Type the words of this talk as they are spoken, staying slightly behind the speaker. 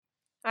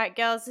All right,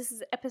 girls, this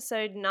is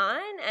episode 9,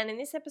 and in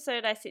this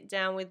episode I sit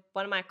down with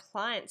one of my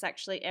clients,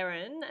 actually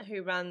Erin,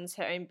 who runs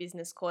her own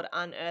business called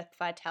Unearthed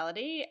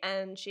Vitality,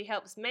 and she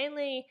helps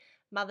mainly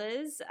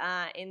mothers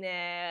in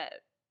their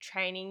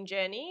training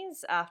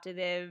journeys after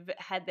they've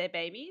had their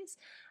babies.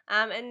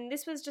 And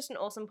this was just an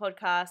awesome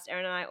podcast.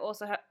 Erin and I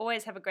also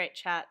always have a great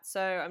chat,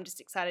 so I'm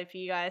just excited for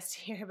you guys to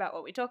hear about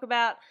what we talk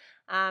about.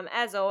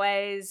 As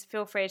always,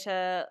 feel free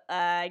to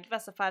give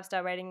us a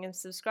 5-star rating and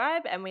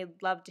subscribe, and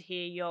we'd love to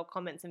hear your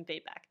comments and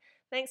feedback.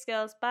 Thanks,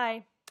 girls.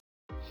 Bye.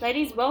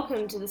 Ladies,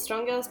 welcome to the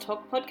Strong Girls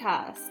Talk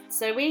podcast.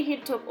 So we're here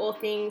to talk all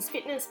things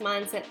fitness,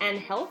 mindset, and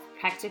health,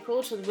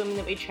 practical to the women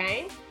that we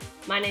train.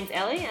 My name's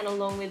Ellie, and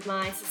along with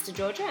my sister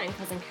Georgia and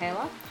cousin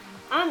Kayla,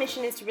 our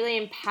mission is to really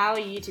empower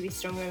you to be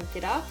stronger and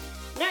fitter,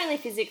 not only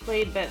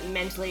physically but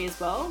mentally as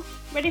well,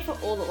 ready for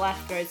all that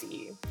life throws at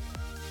you.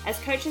 As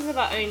coaches of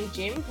our own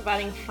gym,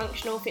 providing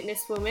functional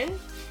fitness for women,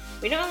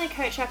 we not only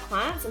coach our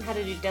clients on how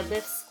to do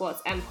deadlifts,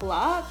 squats and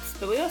pull-ups,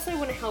 but we also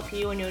want to help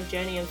you on your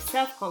journey of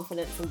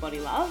self-confidence and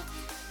body love.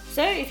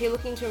 So if you're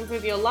looking to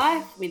improve your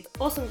life with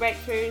awesome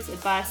breakthroughs,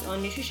 advice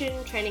on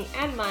nutrition, training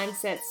and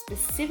mindset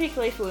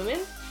specifically for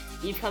women,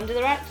 you've come to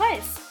the right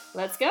place.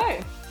 Let's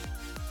go!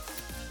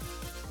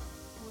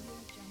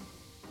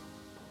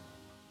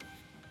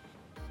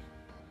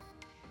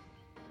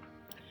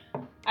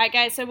 Alright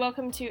guys, so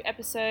welcome to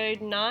episode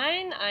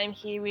 9. I'm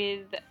here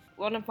with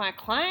one of my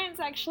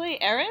clients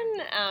actually, Erin,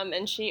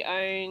 and she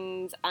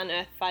owns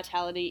Unearthed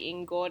Vitality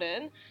in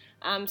Gordon.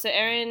 So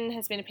Erin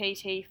has been a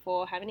PT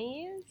for how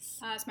many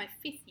years? It's my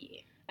 5th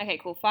year. Okay,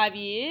 cool, 5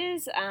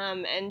 years.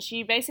 And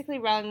she basically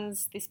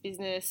runs this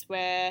business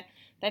where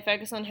they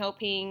focus on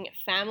helping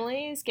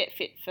families get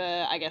fit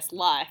for, I guess,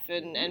 life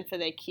and for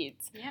their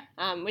kids,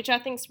 which I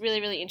think is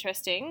really, really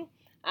interesting.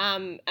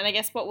 And I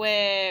guess what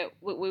we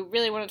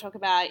really want to talk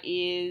about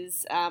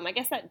is, I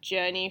guess, that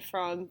journey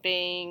from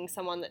being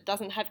someone that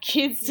doesn't have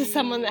kids to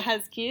someone that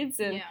has kids,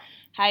 and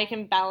how you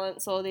can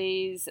balance all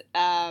these,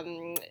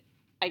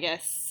 I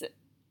guess,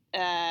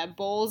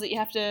 balls that you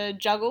have to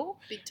juggle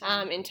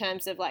in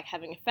terms of like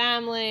having a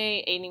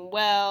family, eating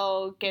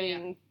well,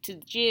 getting to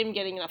the gym,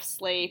 getting enough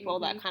sleep, all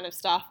that kind of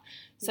stuff.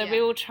 So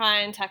we will try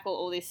and tackle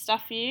all this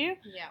stuff for you.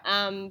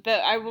 But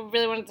I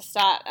really wanted to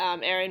start,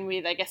 Erin,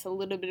 with I guess a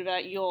little bit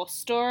about your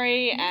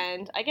story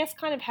and I guess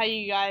kind of how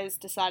you guys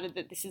decided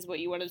that this is what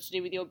you wanted to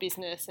do with your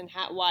business and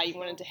why you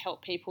wanted to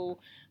help people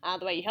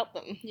the way you help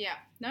them. Yeah,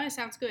 no,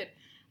 sounds good.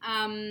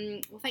 Well,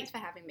 thanks for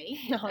having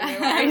me. No worries.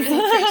 I really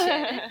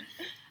appreciate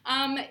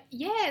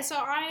it. So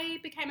I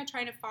became a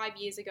trainer 5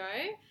 years ago,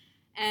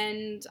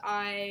 and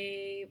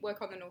I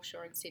work on the North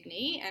Shore in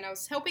Sydney, and I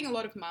was helping a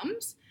lot of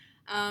mums.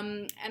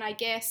 And I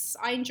guess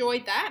I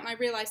enjoyed that, and I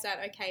realised that,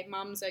 okay,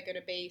 mums are going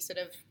to be sort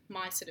of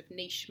my sort of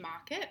niche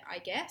market, I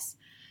guess.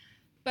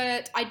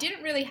 But I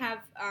didn't really have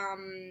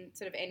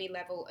sort of any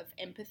level of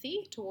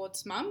empathy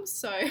towards mums.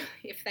 So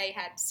if they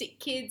had sick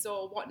kids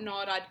or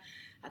whatnot, I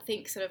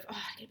think sort of,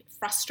 I get a bit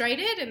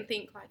frustrated and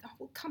think like, oh,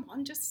 well, come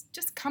on,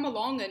 just come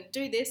along and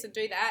do this and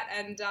do that.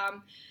 And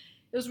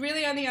it was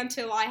really only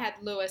until I had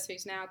Lewis,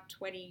 who's now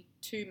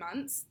 22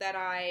 months, that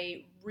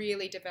I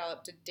really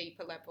developed a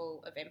deeper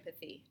level of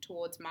empathy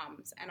towards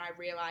mums. And I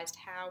realised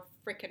how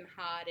freaking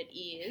hard it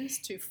is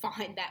to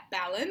find that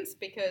balance,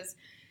 because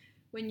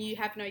when you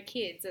have no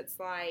kids, it's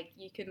like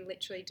you can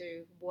literally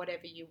do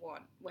whatever you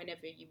want,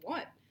 whenever you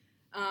want.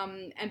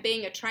 And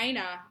being a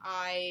trainer,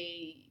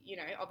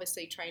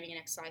 obviously training and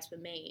exercise for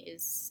me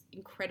is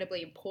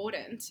incredibly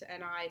important.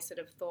 And I sort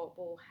of thought,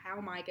 well, how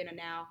am I going to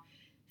now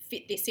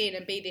fit this in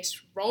and be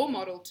this role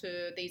model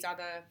to these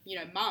other,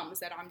 mums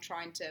that I'm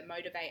trying to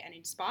motivate and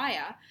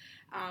inspire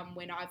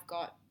when I've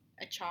got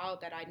a child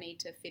that I need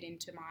to fit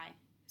into my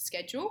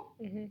schedule.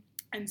 Mm-hmm.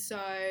 And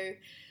so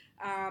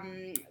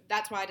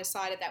that's why I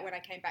decided that when I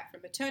came back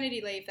from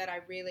maternity leave that I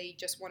really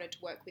just wanted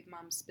to work with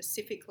mums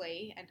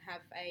specifically and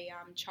have a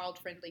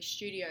child-friendly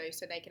studio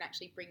so they can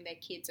actually bring their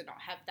kids and not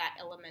have that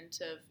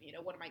element of,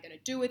 what am I going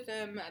to do with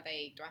them?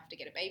 Do I have to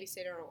get a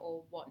babysitter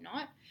or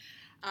whatnot?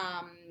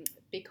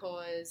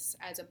 Because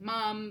as a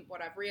mum,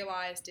 what I've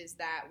realised is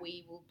that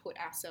we will put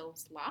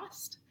ourselves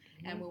last.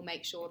 And we'll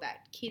make sure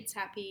that kids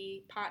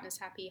happy, partner's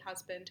happy,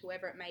 husband,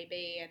 whoever it may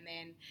be, and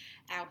then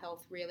our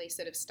health really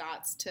sort of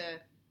starts to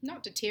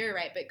not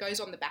deteriorate, but goes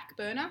on the back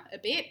burner a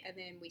bit, and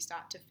then we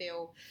start to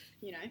feel,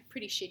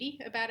 pretty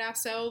shitty about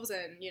ourselves,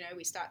 and,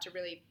 we start to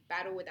really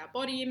battle with our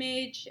body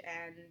image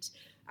and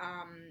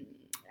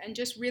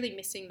just really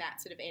missing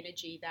that sort of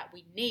energy that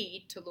we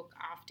need to look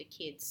after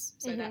kids.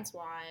 So that's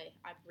why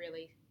I've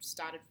really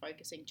started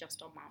focusing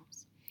just on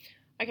mums.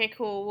 Okay,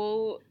 cool.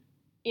 Well,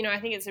 I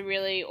think it's a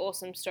really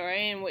awesome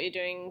story, and what you're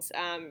doing is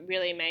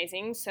really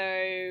amazing.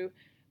 So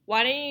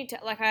why don't you,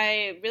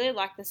 I really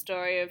like the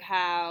story of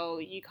how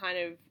you kind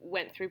of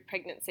went through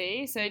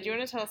pregnancy. So do you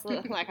want to tell us a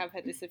little, I've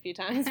heard this a few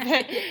times,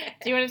 but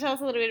do you want to tell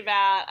us a little bit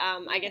about,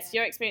 I guess,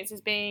 your experience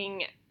as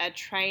being a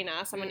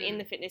trainer, someone in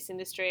the fitness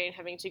industry and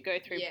having to go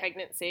through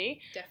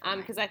pregnancy.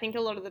 Definitely. Because I think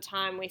a lot of the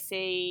time we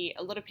see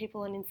a lot of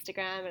people on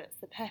Instagram and it's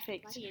the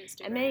perfect,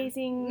 Instagram.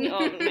 amazing, or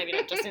maybe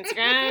not just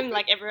Instagram,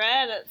 like everywhere,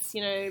 and it's,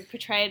 you know,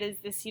 portrayed as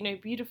this, you know,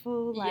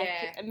 beautiful, like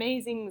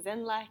amazing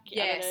Zen-like,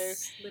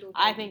 yes. I don't know,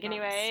 I think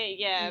anyway,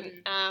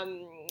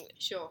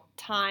 sure.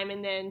 time,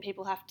 and then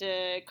people have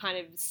to kind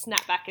of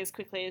snap back as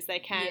quickly as they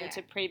can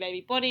to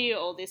pre-baby body,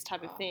 all this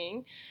type of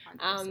thing.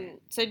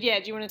 So do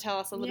you want to tell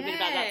us a little bit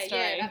about that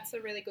story? Yeah, that's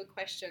a really good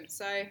question.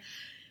 So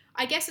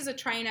I guess as a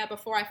trainer,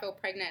 before I fell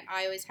pregnant,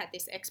 I always had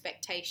this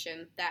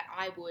expectation that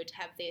I would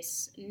have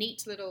this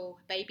neat little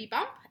baby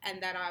bump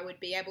and that I would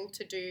be able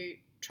to do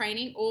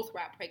training all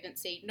throughout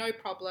pregnancy, no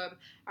problem.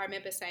 I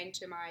remember saying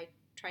to my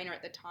trainer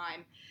at the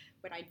time,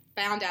 when I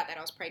found out that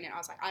I was pregnant, I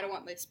was like, I don't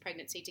want this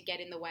pregnancy to get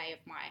in the way of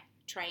my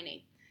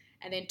training.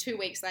 And then 2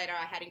 weeks later,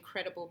 I had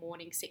incredible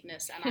morning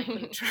sickness and I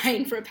couldn't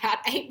train for about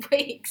 8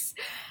 weeks.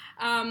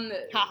 I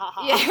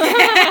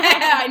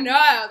know.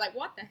 I was like,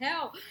 what the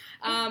hell?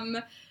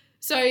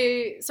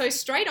 So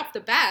straight off the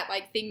bat,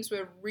 like things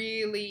were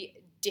really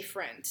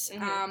different.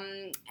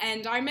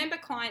 And I remember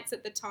clients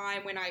at the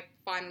time when I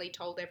finally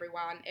told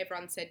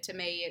everyone said to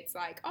me, it's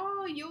like,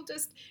 oh,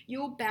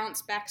 you'll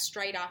bounce back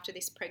straight after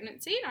this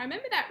pregnancy. And I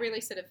remember that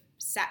really sort of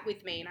sat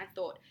with me and I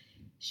thought,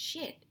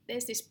 shit,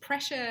 there's this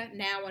pressure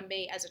now on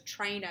me as a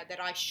trainer that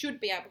I should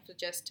be able to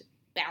just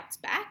bounce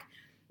back.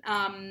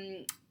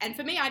 And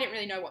for me, I didn't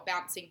really know what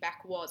bouncing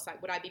back was.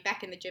 Like, would I be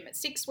back in the gym at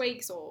 6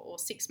 weeks or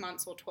 6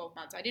 months or 12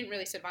 months? I didn't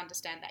really sort of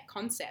understand that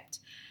concept.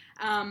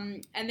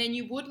 And then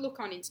you would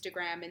look on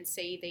Instagram and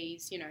see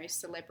these, you know,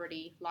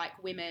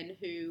 celebrity-like women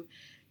who,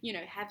 you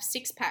know, have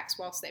six packs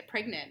whilst they're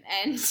pregnant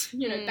and,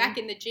 you know, back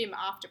in the gym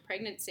after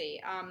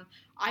pregnancy.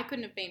 I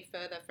couldn't have been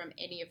further from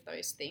any of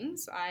those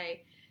things. I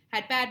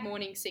had bad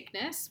morning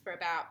sickness for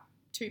about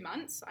 2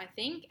 months, I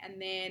think,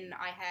 and then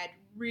I had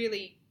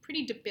really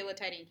pretty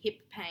debilitating hip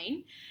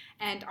pain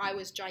and I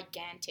was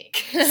gigantic.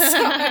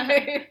 So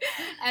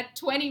at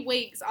 20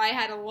 weeks, I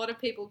had a lot of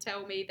people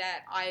tell me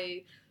that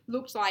I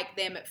looked like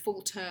them at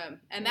full term,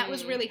 and that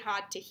was really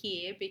hard to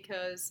hear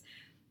because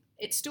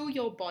it's still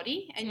your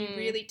body and you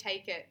really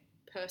take it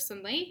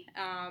personally,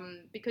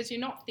 because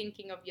you're not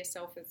thinking of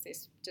yourself as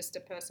this just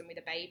a person with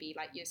a baby.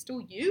 Like, you're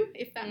still you,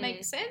 if that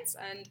makes sense.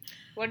 And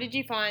what did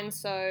you find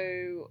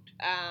so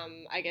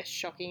I guess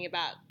shocking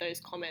about those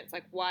comments?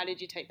 Like, why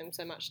did you take them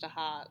so much to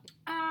heart?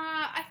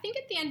 I think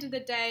at the end of the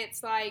day,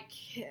 it's like,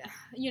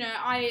 you know,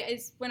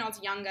 when I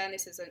was younger, and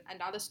this is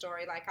another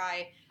story, like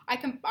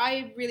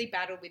I really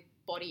battled with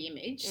body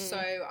image. So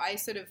I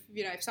sort of,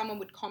 you know, if someone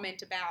would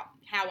comment about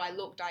how I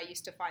looked, I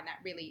used to find that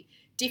really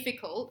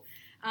difficult.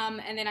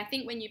 And then I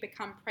think when you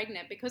become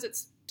pregnant, because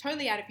it's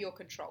totally out of your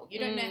control, you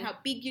don't know how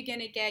big you're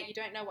going to get, you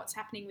don't know what's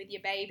happening with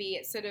your baby,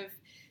 it's sort of,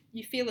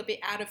 you feel a bit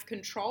out of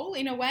control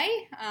in a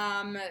way.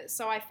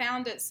 So I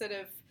found it sort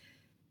of,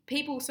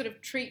 people sort of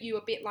treat you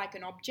a bit like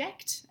an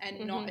object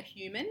and not a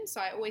human.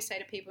 So I always say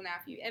to people now,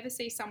 if you ever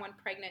see someone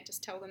pregnant,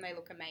 just tell them they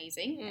look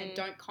amazing and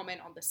don't comment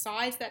on the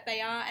size that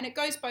they are. And it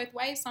goes both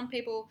ways. Some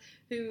people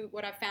who,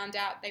 what I found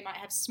out, they might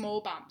have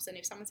small bumps. And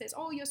if someone says,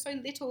 oh, you're so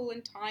little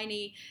and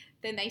tiny,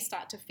 then they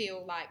start to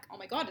feel like, oh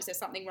my God, is there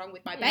something wrong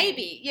with my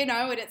baby? You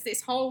know, and it's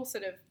this whole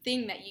sort of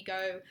thing that you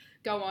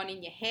go on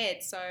in your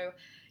head. So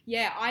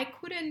yeah, I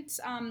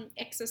couldn't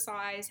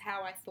exercise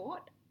how I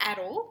thought at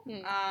all.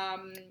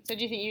 So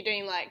do you think you're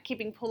doing like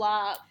keeping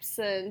pull-ups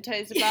and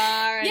toes to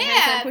bar and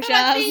handstand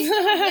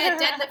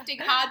push-ups? Deadlifting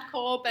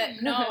hardcore, but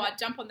no, I'd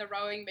jump on the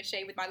rowing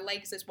machine with my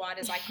legs as wide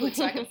as I could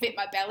so I could fit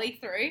my belly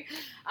through.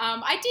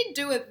 I did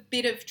do a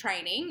bit of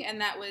training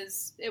and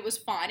it was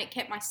fine. It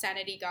kept my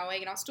sanity going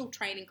and I was still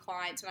training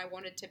clients and I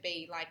wanted to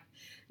be like,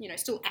 you know,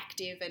 still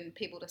active and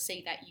people to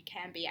see that you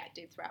can be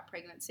active throughout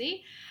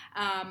pregnancy.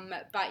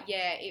 But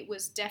yeah, it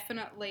was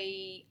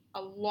definitely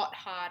a lot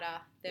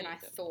harder than I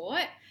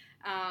thought.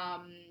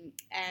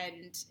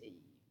 And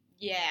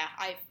yeah,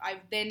 I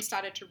then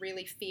started to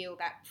really feel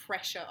that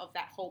pressure of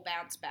that whole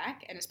bounce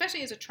back, and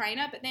especially as a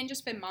trainer, but then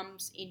just for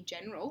mums in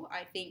general,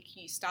 I think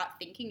you start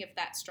thinking of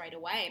that straight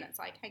away and it's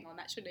like, hang on,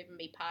 that shouldn't even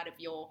be part of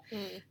your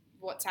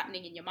what's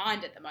happening in your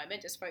mind at the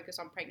moment. Just focus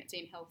on pregnancy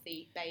and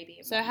healthy baby.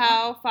 And so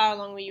how far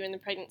along were you in the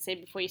pregnancy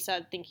before you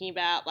started thinking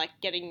about like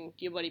getting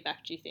your body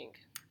back, do you think?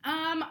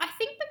 I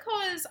think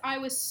because I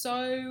was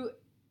so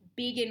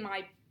big in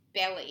my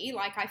belly,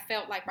 like I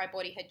felt like my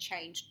body had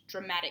changed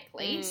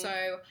dramatically.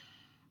 So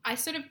I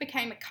sort of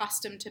became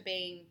accustomed to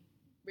being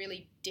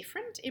really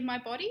different in my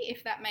body,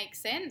 if that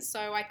makes sense.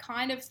 So I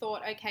kind of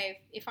thought, okay,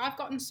 if I've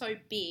gotten so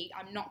big,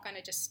 I'm not going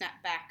to just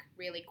snap back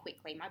really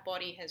quickly. My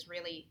body has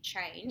really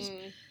changed.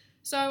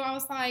 So I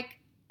was like,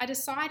 I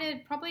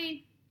decided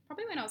probably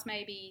when I was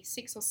maybe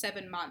 6 or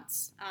 7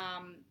 months,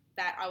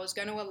 that I was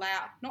going to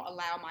not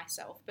allow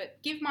myself, but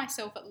give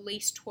myself at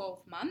least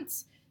 12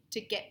 months to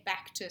get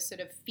back to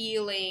sort of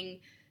feeling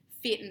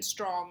fit and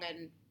strong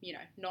and, you know,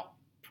 not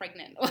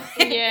pregnant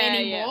Yeah,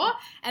 anymore.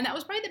 And that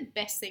was probably the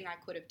best thing I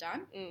could have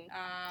done.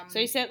 So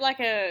you set like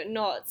a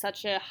not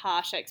such a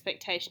harsh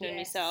expectation on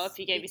Yes, yourself.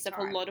 You gave big yourself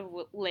time. a lot of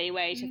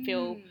leeway to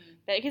feel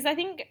better. Because I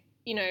think,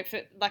 you know,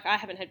 for like I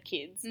haven't had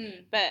kids,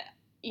 but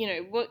you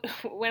know,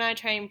 when I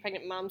train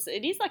pregnant mums,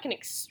 it is like an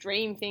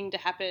extreme thing to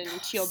happen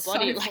to your So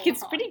body. Like,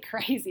 it's pretty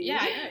crazy. Yeah,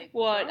 I know.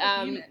 What We're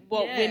all human.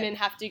 Yeah. women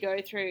have to go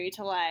through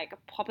to like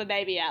pop a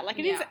baby out. Like,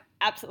 it is Yeah.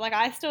 absolutely. Like,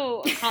 I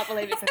still can't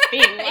believe it's a thing.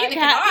 Like, Neither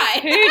can I.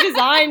 who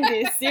designed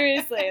this?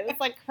 Seriously,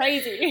 it's like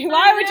crazy.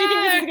 Why would you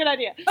think this is a good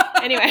idea?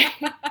 Anyway.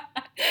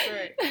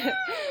 True.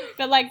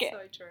 But like, So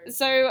true.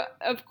 so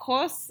of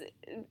course,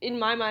 in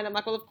my mind, I'm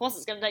like, well, of course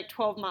it's going to take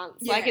 12 months.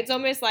 Yeah. Like, it's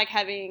almost like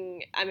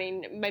having, I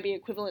mean, maybe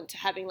equivalent to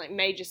having like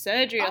major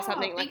surgery or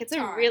something. Like, big it's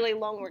time. a really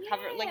long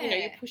recovery. Like, you know,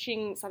 Yeah. you're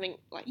pushing something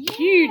like Yes.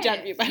 huge out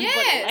of your body.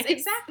 Yes, Like,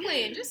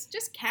 exactly. And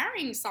just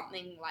carrying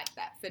something like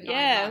that for 9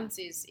 Yeah. months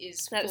is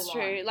That's full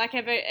true. on. Like,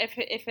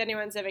 if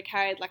anyone's ever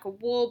carried like a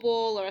war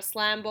ball or a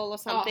slam ball or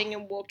something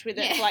and walked with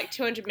it yeah. for like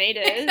 200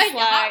 meters, Your like,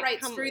 heart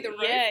rate's through the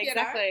roof. Yeah, You know?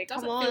 exactly. It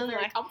doesn't Come on, feel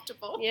very like,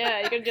 comfortable. yeah,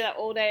 you got to do that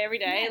all day, every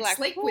day. Yeah, like,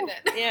 sleep whew, with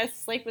it. Yeah,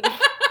 sleep with it.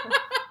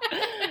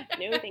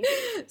 No, thank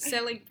you.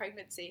 Selling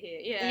pregnancy here.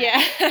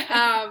 Yeah.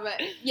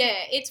 Yeah,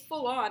 it's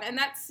full on, and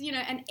that's, you know,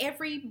 and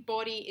every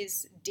body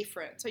is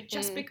different. So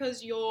just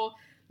because you're,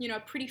 you know,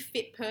 a pretty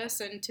fit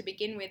person to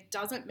begin with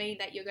doesn't mean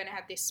that you're going to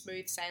have this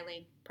smooth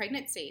sailing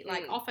pregnancy.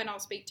 Like, often I'll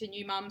speak to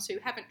new mums who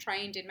haven't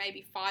trained in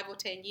maybe 5 or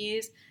 10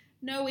 years,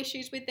 no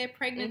issues with their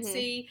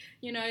pregnancy.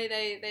 You know,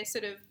 they're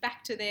sort of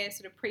back to their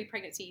sort of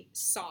pre-pregnancy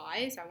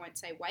size. I won't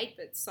say weight,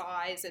 but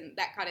size and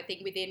that kind of thing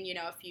within, you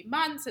know, a few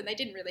months, and they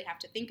didn't really have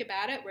to think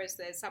about it. Whereas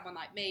there's someone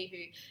like me who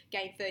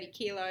gained 30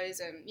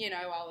 kilos and, you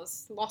know, I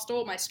lost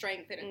all my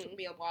strength, and it took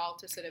me a while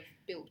to sort of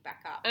build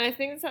back up. And I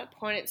think it's that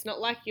point. It's not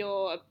like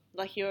you're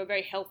a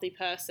very healthy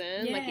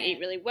person. Yeah. Like, you eat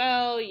really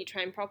well, you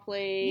train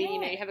properly. You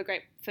know, Yeah. you have a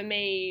great. For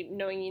me,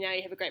 knowing you now,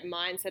 you have a great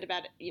mindset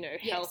about, you know,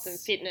 health and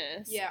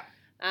fitness. Yeah.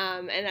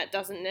 And that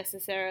doesn't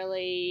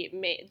necessarily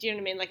mean, do you know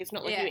what I mean? Like, it's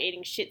not like Yeah. you were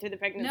eating shit through the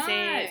pregnancy.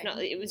 No, It's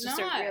not. It was just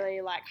no. a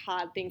really like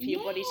hard thing for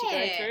your body to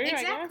go through.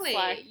 Exactly.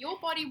 I guess. Like, your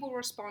body will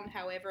respond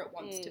however it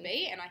wants to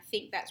be, and I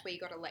think that's where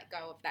you got to let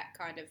go of that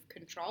kind of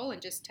control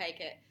and just take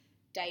it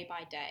day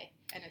by day,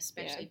 and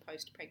especially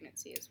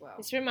post-pregnancy as well.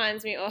 this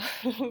reminds me of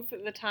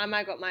the time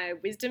I got my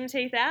wisdom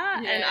teeth out,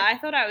 and Yeah. I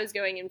thought I was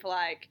going in for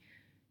like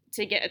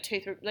to get a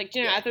tooth, like,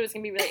 you know, I thought it was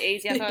going to be really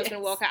easy. I thought I was going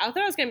to walk out. I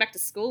thought I was going back to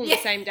school on the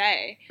same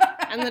day.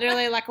 And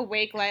literally like a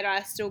week later,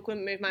 I still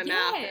couldn't move my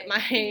mouth. What the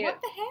hell?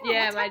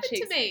 Yeah, What's my happened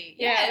cheeks. to me?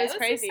 Yeah, it was the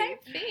crazy. same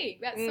thing.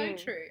 That's so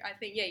true. I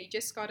think, you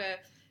just got to,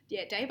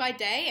 day by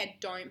day, and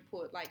don't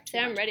put like too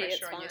much ready, pressure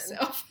it's on fine.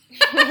 yourself. You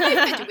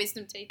put your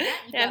wisdom teeth out.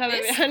 You got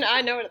this.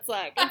 I know what it's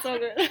like. It's all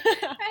good.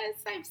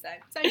 Same,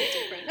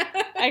 different.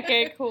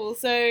 Okay, cool.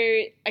 So,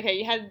 okay,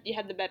 you had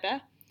the Bebe.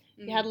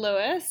 You had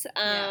Lewis,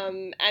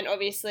 and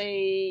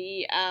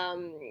obviously, how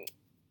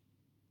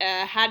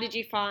did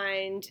you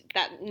find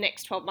that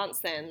next 12 months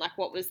then? Like,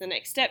 what was the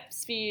next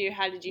steps for you?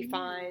 How did you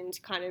find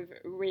kind of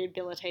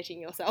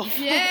rehabilitating yourself?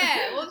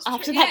 Yeah, well, it's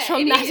after true. that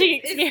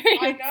traumatic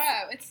experience? I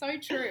know, it's so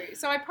true.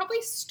 So I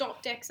probably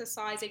stopped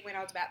exercising when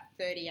I was about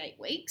 38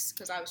 weeks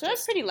because I was So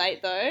that's pretty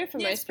late though for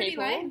most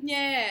people. Late.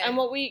 Yeah. And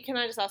can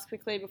I just ask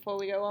quickly before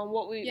we go on,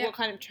 what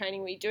kind of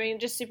training were you doing?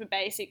 Just super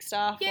basic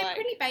stuff? Yeah, like...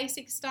 pretty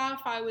basic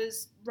stuff. I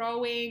was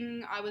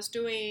rowing, I was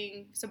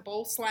doing some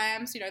ball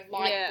slams,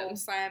 light ball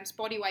slams,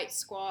 body weight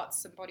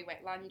squats, some body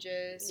weight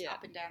lunges,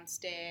 up and down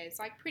stairs,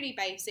 like pretty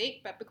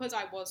basic. But because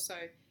I was so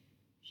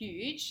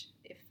huge,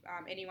 if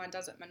anyone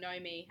doesn't know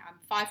me, I'm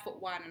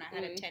 5'1" and I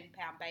had a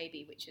 10-pound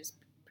baby, which is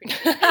pretty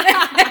big.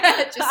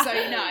 Just so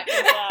you know.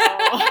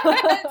 Wow.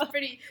 It's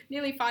pretty,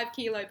 nearly 5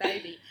 kilo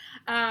baby.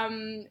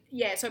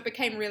 So it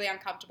became really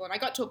uncomfortable, and I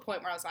got to a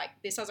point where I was like,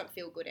 this doesn't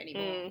feel good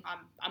anymore.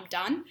 I'm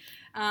done.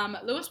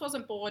 Lewis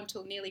wasn't born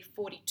till nearly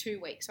 42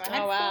 weeks, so I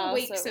had 4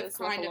 weeks of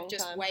kind of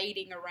just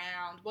waiting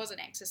around,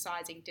 wasn't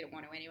exercising, didn't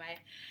want to anyway.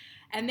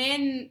 And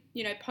then,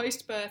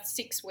 post-birth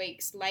 6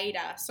 weeks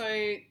later,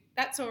 so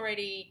that's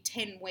already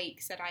 10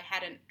 weeks that I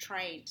hadn't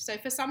trained. So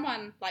for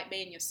someone like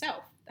me and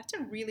yourself, that's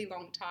a really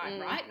long time,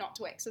 right? Not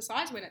to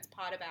exercise when it's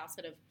part of our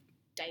sort of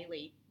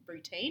daily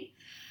routine.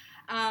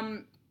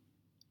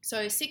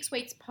 So 6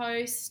 weeks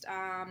post,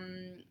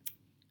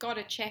 got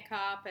a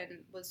checkup and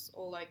was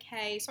all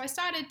okay. So I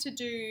started to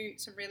do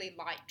some really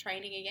light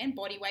training again,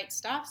 body weight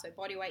stuff. So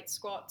body weight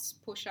squats,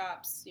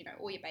 push-ups,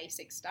 all your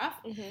basic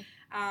stuff.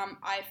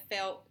 I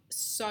felt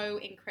so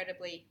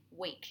incredibly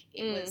weak.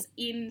 It was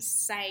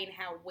insane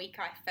how weak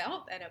I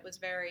felt, and it was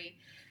very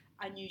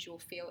unusual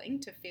feeling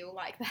to feel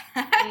like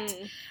that.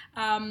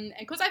 And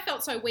because I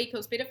felt so weak, it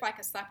was a bit of like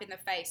a slap in the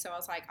face. So I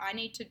was like, I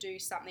need to do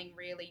something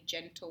really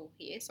gentle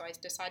here. So I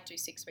decided to do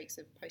 6 weeks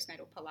of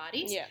postnatal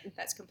Pilates. Yeah.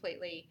 That's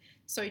completely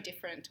so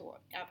different to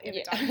what I've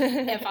ever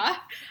done, ever.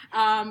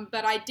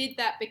 But I did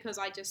that because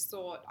I just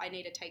thought I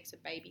need to take some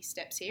baby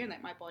steps here and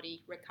let my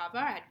body recover.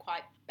 I had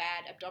quite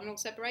bad abdominal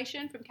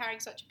separation from carrying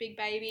such a big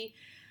baby.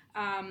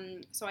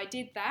 So I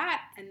did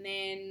that, and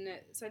then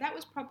that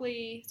was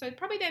probably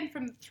then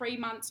from 3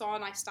 months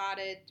on, I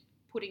started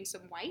putting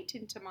some weight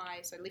into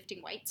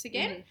lifting weights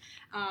again,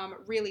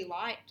 really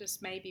light,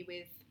 just maybe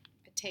with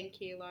a 10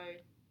 kilo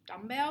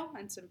dumbbell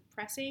and some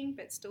pressing,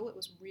 but still it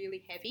was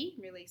really heavy,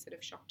 really sort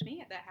of shocked me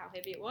at how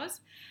heavy it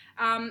was.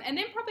 And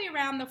then probably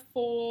around the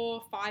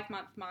 4-5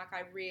 month mark,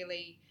 I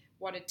really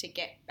wanted to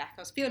get back.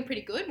 I was feeling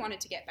pretty good,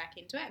 wanted to get back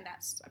into it, and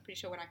I'm pretty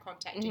sure when I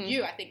contacted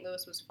you, I think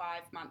Lewis was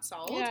 5 months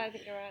old. Yeah, I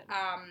think you're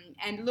right.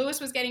 And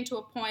Lewis was getting to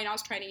a point, I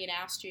was training in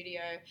our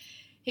studio.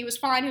 He was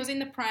fine. He was in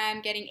the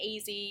pram, getting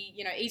easy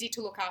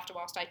to look after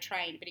whilst I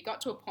trained. But he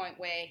got to a point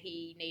where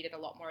he needed a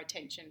lot more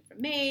attention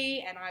from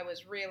me, and I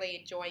was really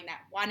enjoying that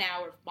 1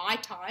 hour of my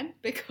time,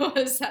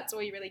 because that's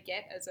all you really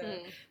get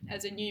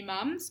as a new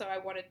mum. So I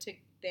wanted to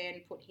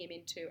then put him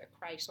into a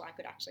crèche so I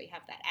could actually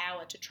have that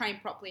hour to train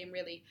properly and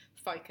really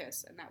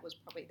focus. And that was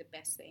probably the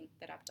best thing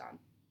that I've done.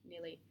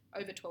 Nearly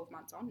over 12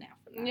 months on now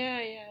from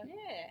that.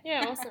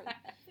 Yeah, awesome.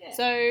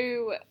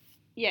 So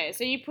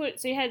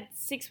you had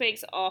 6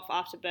 weeks off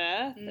after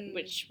birth,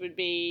 which would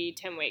be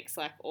 10 weeks,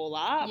 like, all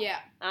up. Yeah.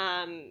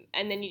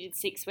 And then you did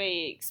 6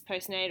 weeks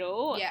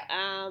postnatal. Yeah.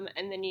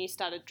 And then you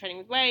started training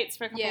with weights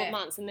for a couple of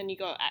months, and then you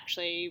got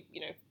actually,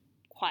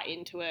 quite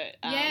into it.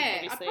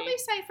 I'd probably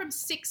say from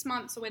 6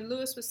 months, so when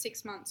Lewis was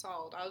 6 months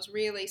old, I was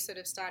really sort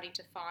of starting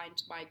to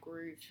find my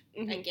groove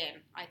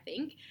again, I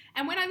think.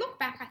 And when I look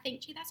back, I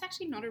think, gee, that's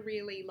actually not a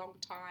really long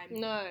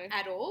time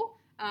at all.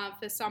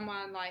 For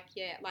someone like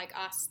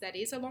us, that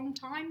is a long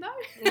time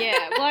though.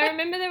 Yeah, well, I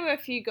remember there were a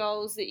few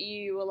goals that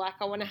you were like,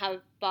 I want to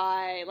have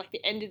by like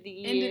the end of the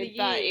year,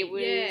 but it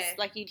was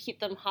like you'd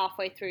hit them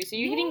halfway through. So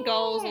you're hitting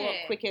goals a lot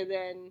quicker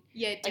than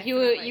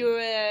definitely. Like you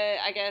were,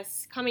 I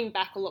guess, coming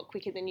back a lot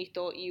quicker than you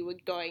thought you were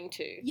going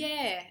to.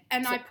 Yeah,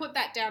 and I put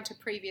that down to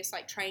previous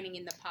like training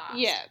in the past.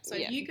 Yeah. So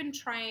you can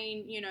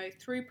train,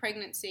 through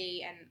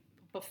pregnancy and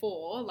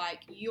before, like,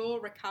 your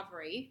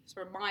recovery,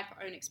 so from my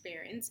own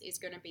experience, is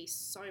going to be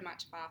so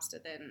much faster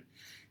than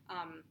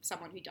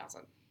someone who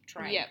doesn't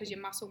train, because your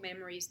muscle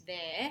memory's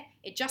there.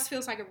 It just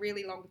feels like a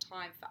really long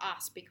time for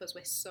us because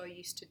we're so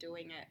used to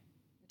doing it.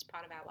 It's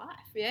part of our life.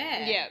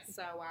 Yeah.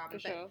 So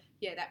sure.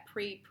 Yeah, that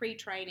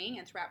pre-training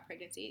and throughout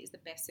pregnancy is the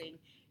best thing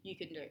you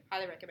can do.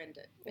 Highly recommend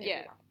it for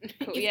everyone.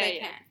 Cool. If they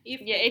can.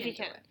 If you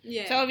can.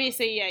 Yeah. So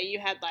obviously, you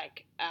had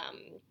like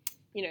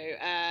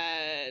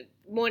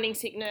morning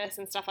sickness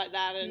and stuff like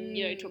that, and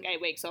took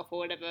 8 weeks off or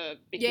whatever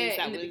because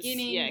that was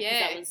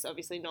that was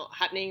obviously not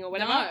happening or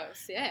whatever. No,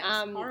 it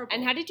was horrible.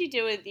 And how did you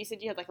deal with? You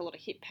said you had like a lot of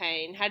hip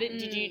pain.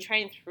 Did you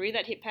train through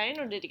that hip pain,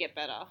 or did it get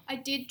better? I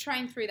did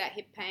train through that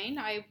hip pain.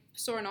 I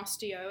saw an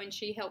osteo, and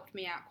she helped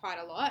me out quite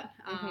a lot.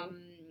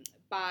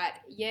 But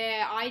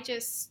yeah, I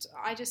just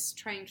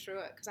trained through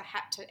it because I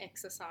had to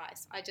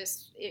exercise.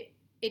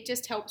 It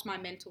just helps my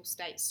mental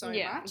state so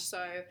much.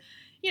 So,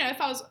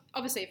 if I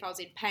was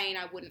in pain,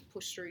 I wouldn't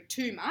push through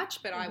too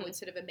much, but I would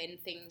sort of amend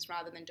things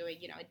rather than doing,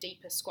 a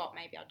deeper squat.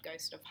 Maybe I'd go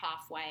sort of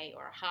halfway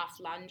or a half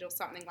lunge or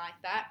something like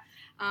that.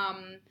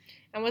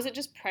 And was it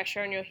just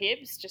pressure on your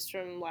hips, just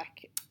from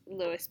like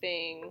Lewis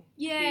being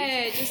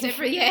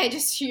huge?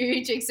 Just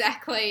huge,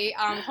 exactly.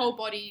 Whole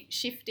body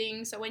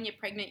shifting. So when you're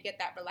pregnant, you get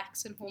that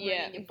relaxin hormone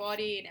in your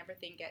body, and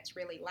everything gets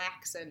really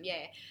lax. And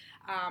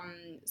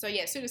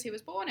as soon as he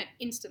was born, it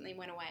instantly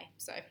went away.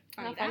 So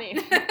funny.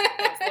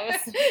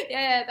 That's Lewis.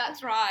 Yeah,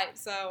 that's right.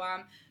 So,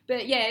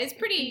 but yeah, it's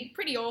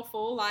pretty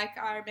awful. Like,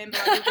 I remember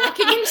I'd be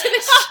walking into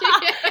the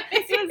studio.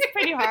 This was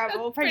pretty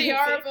horrible. Pretty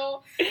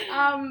horrible.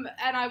 And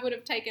I would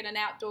have taken an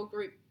outdoor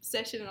group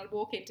session, and I'd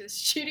walk into the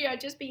studio,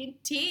 I'd just be in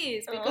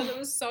tears because it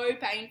was so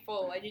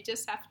painful. And you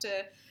just have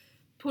to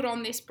put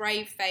on this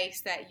brave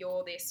face that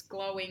you're this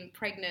glowing,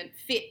 pregnant,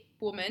 fit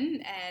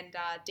woman, and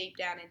deep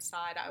down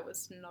inside I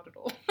was not at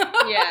all.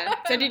 Yeah.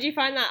 So did you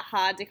find that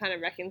hard to kind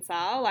of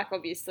reconcile? Like,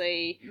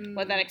 obviously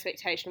what that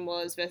expectation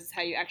was versus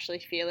how you're actually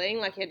feeling?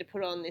 Like, you had to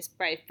put on this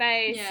brave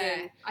face?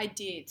 Yeah, I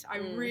did. I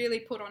really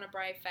put on a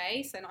brave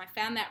face, and I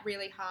found that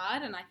really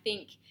hard. And I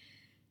think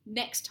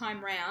next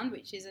time round,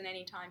 which isn't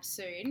anytime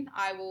soon,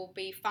 I will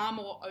be far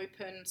more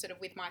open sort of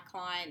with my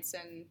clients,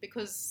 and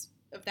because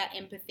of that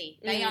empathy.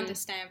 They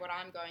understand what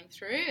I'm going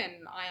through,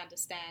 and I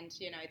understand,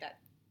 that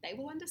they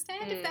will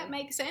understand, if that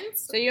makes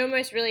sense. So you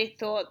almost really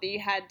thought that you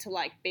had to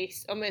like be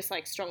almost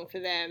like strong for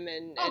them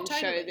and totally.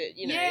 show that,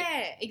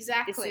 yeah,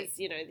 exactly.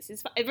 This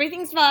is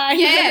everything's fine.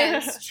 Yeah,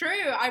 it's true.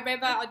 I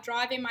remember I'd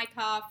drive in my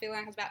car feeling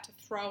like I was about to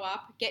throw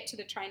up, get to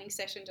the training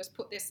session, just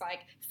put this like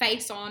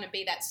face on and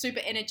be that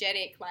super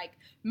energetic, like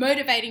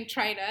motivating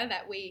trainer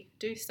that we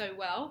do so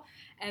well,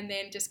 and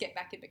then just get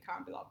back in the car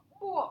and be like,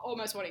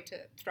 almost wanting to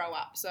throw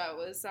up. So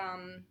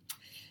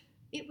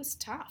it was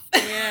tough.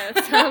 Yeah,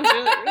 it sounds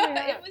really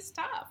hard. It was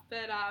tough,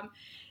 but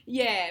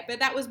but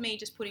that was me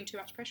just putting too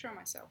much pressure on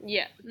myself.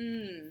 Yeah.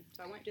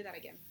 So I won't do that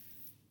again.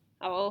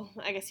 Oh,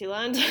 well, I guess you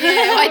learned. Yeah,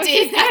 I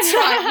did. That's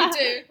right, you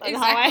do.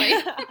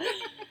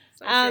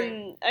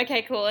 Exactly.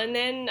 Okay, cool. And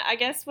then I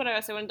guess what I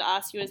also wanted to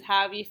ask you is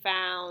how have you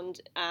found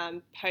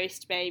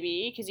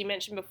post-baby? Because you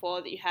mentioned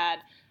before that you had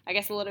I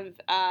guess, a lot of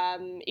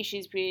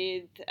issues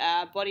with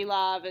body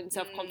love and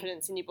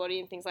self-confidence in your body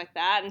and things like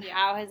that. And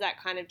how has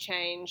that kind of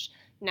changed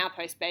now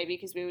post-baby?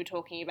 Because we were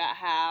talking about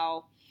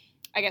how,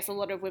 I guess, a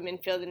lot of women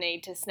feel the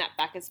need to snap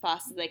back as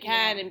fast as they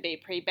can and be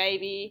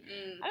pre-baby.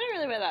 I don't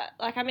really wear that.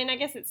 Like, I mean, I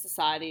guess it's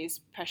society's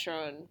pressure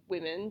on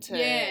women to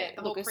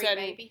the whole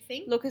pre-baby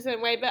thing. Look a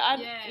certain way. But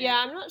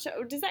I'm not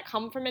sure. Does that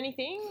come from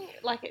anything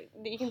like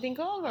that you can think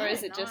of, or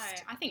is it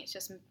just? I think it's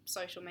just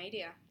social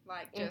media.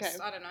 Like, just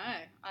I don't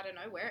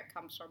know where it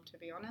comes from, to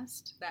be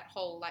honest. That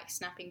whole like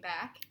snapping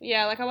back.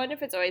 Yeah, like I wonder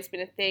if it's always been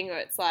a thing, or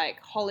it's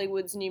like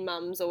Hollywood's new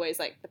mums always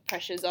like the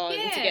pressure's on to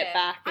get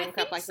back and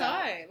stuff like that.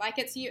 I think so. Like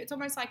it's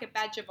almost like a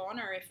badge of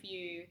honor if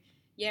you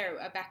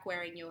are back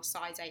wearing your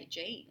size 8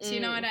 jeans.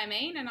 You know what I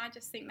mean? And I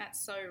just think that's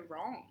so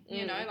wrong.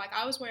 You know, like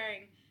I was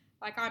wearing.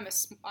 Like I'm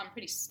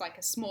pretty like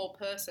a small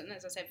person,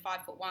 as I said,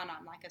 5'1".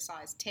 I'm like a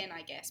size 10,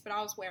 I guess. But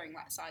I was wearing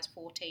like size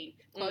 14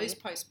 clothes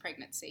post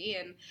pregnancy,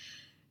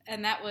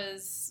 and that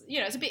was, you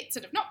know, it's a bit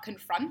sort of not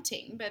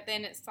confronting, but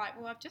then it's like,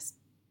 well, I've just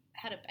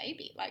had a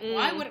baby. Like,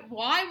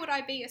 why would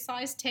I be a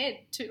size 10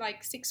 to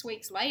like 6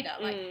 weeks later?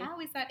 Like, how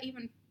is that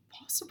even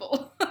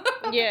possible?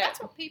 Yeah, that's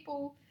what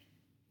people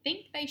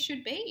think they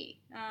should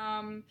be.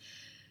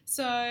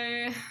 So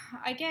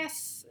I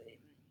guess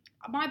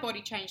my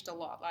body changed a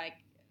lot. Like,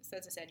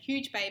 as I said,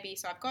 huge baby,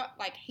 so I've got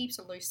like heaps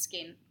of loose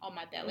skin on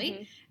my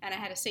belly, and I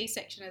had a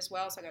C-section as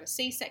well, so I got a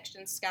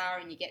C-section scar,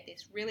 and you get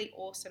this really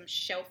awesome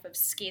shelf of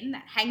skin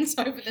that hangs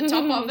over the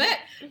top of it,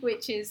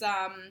 which is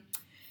a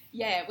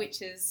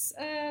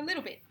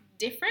little bit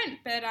different,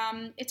 but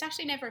it's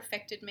actually never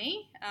affected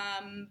me.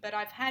 But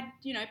I've had,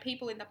 you know,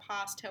 people in the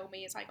past tell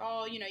me it's like,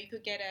 oh, you know, you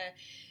could get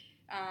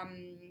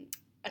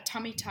a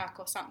tummy tuck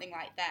or something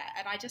like that,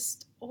 and I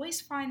just always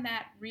find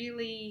that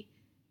really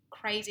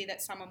crazy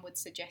that someone would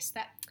suggest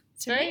that.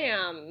 It's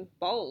very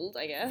bold,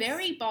 I guess.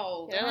 Very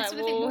bold. Yeah, and I like,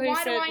 sort of think, well,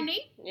 why do I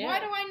need? Yeah. Why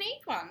do I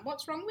need one?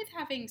 What's wrong with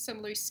having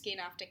some loose skin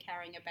after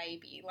carrying a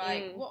baby?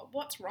 Like,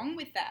 what's wrong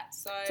with that?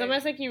 So it's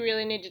almost like you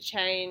really need to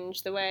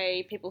change the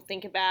way people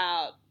think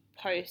about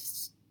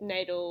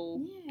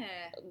postnatal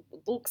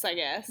looks, I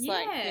guess. Yeah,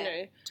 like, you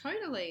know,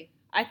 totally.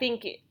 I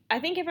think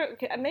everyone,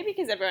 maybe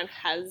because everyone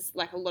has,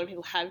 like, a lot of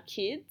people have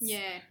kids. Yeah.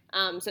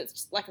 So it's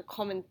just like a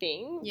common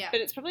thing. Yeah. But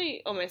it's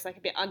probably almost like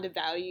a bit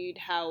undervalued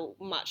how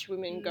much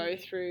women go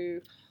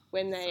through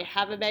when they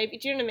have a baby.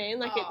 Do you know what I mean?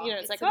 Like,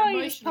 it's like, oh,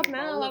 you just pop them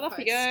out, like, off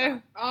you go.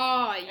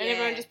 Oh, yeah. And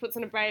everyone just puts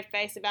on a brave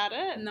face about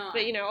it. No.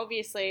 But, you know,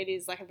 obviously it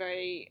is like a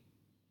very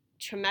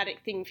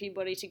traumatic thing for your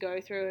body to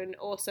go through, and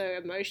also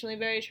emotionally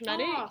very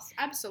traumatic. Oh,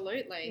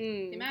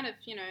 absolutely. The amount of,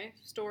 you know,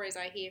 stories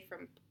I hear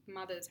from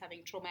mothers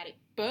having traumatic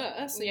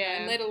births, you know,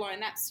 and let alone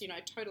that's, you know,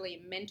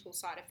 totally mental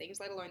side of things,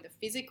 let alone the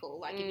physical.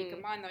 Like, if you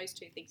combine those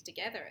two things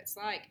together, it's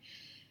like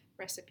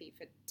recipe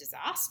for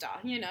disaster,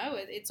 you know.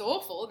 It's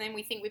awful. Then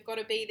we think we've got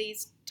to be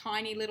these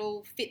tiny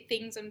little fit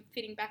things and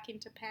fitting back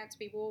into pants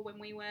we wore when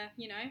we were,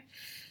 you know,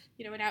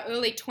 in our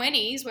early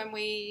 20s, when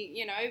we,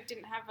 you know,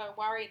 didn't have a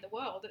worry in the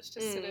world. It's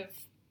just sort of,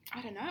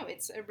 I don't know,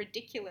 it's a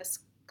ridiculous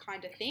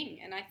kind of thing.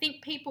 And I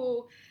think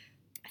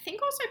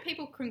also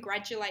people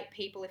congratulate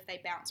people if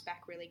they bounce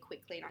back really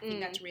quickly, and I think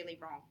that's really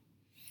wrong.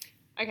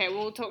 Okay,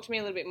 well, talk to me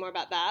a little bit more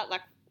about that.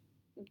 Like,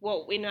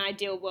 what in an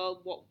ideal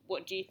world,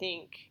 what do you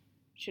think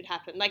should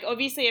happen? Like,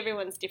 obviously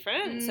everyone's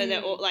different, so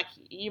they're all, like,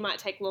 you might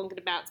take longer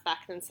to bounce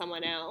back than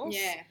someone else.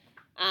 Yeah.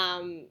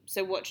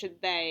 So what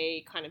should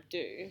they kind of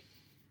do?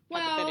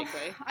 Well,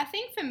 I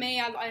think for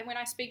me, when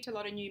I speak to a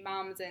lot of new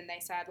mums and they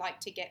say, I'd like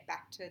to get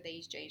back to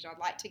these genes, I'd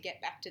like to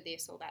get back to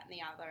this or that and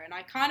the other, and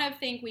I kind of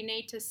think we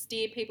need to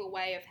steer people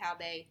away of how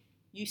they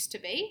used to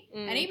be.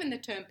 And even the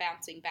term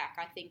bouncing back,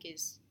 I think,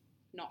 is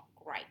not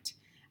great.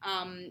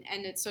 And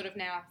it's sort of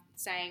now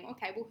saying,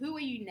 okay, well, who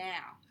are you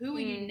now? Who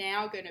are you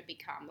now going to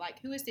become?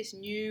 Like, who is this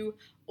new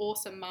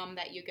awesome mum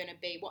that you're going to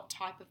be? What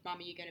type of mum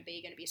are you going to be?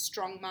 You're going to be a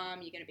strong mum?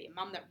 You're going to be a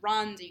mum that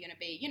runs? Are you going to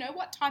be, you know,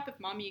 what type of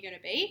mum are you going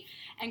to be?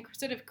 And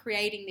sort of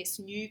creating this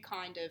new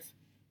kind of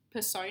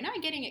persona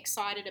and getting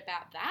excited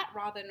about that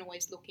rather than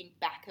always looking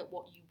back at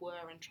what you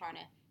were and trying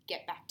to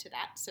get back to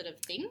that sort of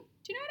thing.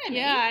 Do you know what I mean?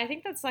 Yeah, I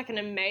think that's like an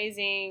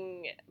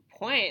amazing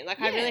point. Like,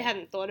 I really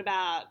hadn't thought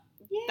about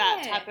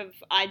that type of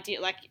idea.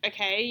 Like,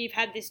 okay, you've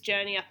had this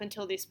journey up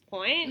until this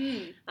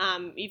point.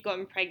 You've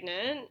gotten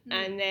pregnant,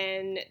 and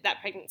then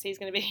that pregnancy is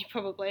going to be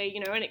probably, you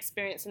know, an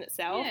experience in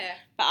itself. Yeah.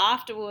 But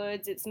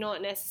afterwards, it's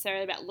not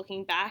necessarily about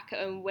looking back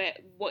and where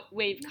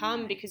you've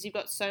come, because you've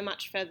got so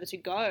much further to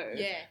go.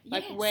 Yeah.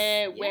 Like,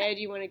 where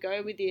do you want to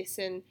go with this,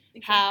 and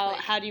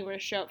how do you want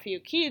to show up for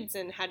your kids,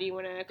 and how do you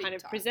want to kind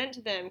of present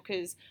to them?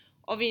 Because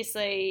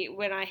obviously,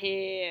 when I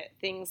hear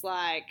things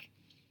like,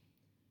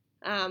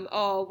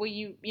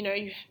 you know,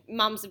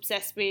 mum's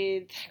obsessed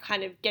with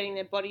kind of getting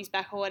their bodies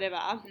back or whatever,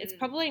 it's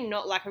probably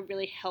not like a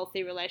really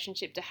healthy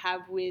relationship to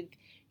have with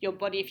your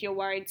body if you're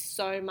worried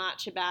so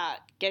much about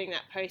getting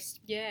that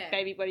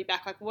post-baby body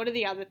back. Like, what are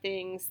the other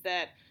things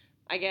that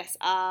I guess,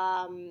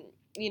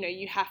 you know,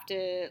 you have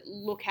to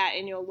look at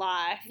in your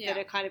life that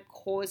are kind of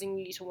causing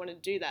you to want to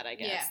do that, I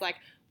guess? Like,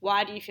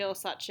 why do you feel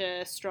such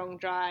a strong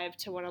drive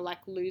to want to like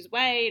lose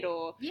weight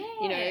or,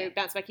 you know,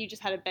 bounce back? You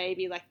just had a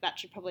baby, like that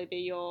should probably be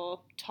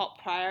your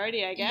top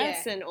priority, I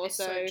guess. Yeah, and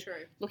also it's so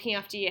true. looking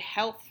after your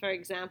health, for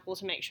example,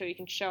 to make sure you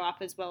can show up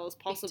as well as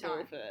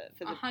possible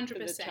for the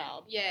 100%.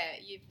 child. Yeah,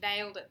 you've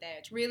nailed it there.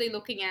 It's really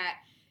looking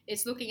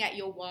at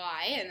your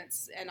why,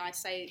 and I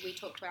say we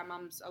talk to our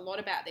mums a lot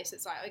about this.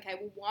 It's like, okay,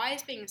 well, why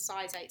is being a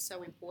size 8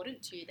 so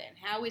important to you then?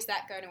 How is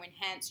that going to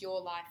enhance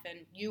your life and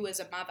you as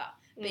a mother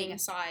being a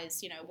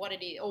size, you know, what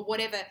it is, or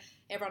whatever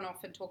everyone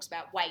often talks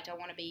about weight. I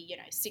want to be, you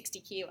know, 60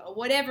 kilo or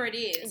whatever it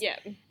is. Yeah.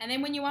 And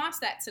then when you ask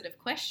that sort of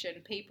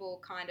question,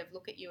 people kind of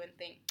look at you and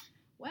think,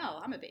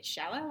 well, I'm a bit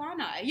shallow,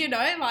 aren't I? You know,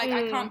 like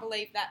I can't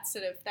believe that's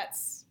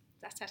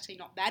actually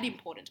not that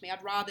important to me.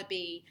 I'd rather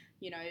be,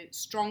 you know,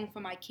 strong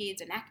for my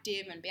kids and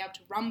active and be able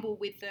to rumble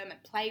with them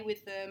and play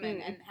with them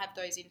and have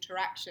those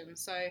interactions.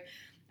 So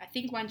I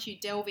think once you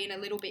delve in a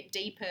little bit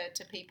deeper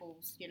to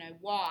people's, you know,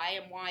 why,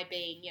 and why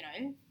being, you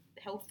know,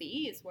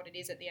 healthy is what it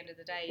is at the end of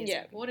the day is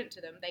important to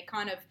them,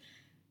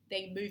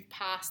 they move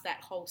past that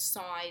whole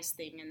size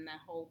thing and the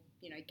whole,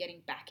 you know,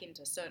 getting back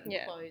into certain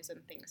clothes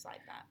and things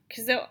like that.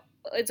 Because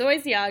it's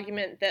always the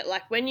argument that,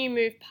 like, when you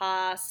move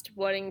past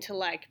wanting to,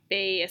 like,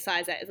 be a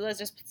size 8, let's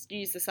just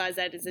use the size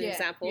 8 as an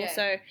example. Yeah.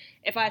 So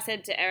if I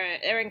said to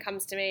Erin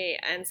comes to me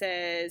and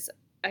says,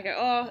 I go,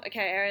 oh,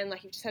 okay, Erin,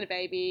 like, you've just had a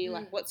baby,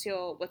 like, what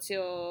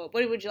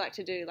would you like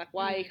to do? Like,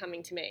 why are you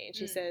coming to me? And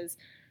she says,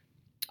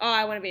 oh,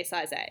 I want to be a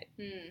size 8.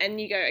 And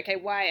you go, okay,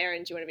 why,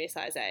 Erin, do you want to be a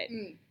size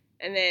 8?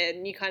 And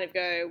then you kind of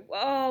go,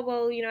 oh,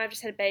 well, you know, I've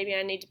just had a baby.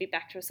 I need to be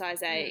back to a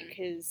size 8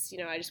 because, you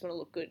know, I just want to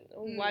look good.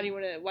 Why do you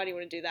want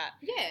to do that?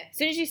 Yeah. As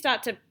soon as you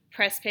start to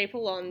press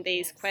people on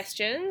these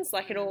questions,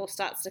 like it all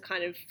starts to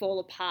kind of fall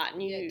apart.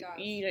 And you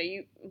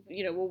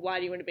know, well, why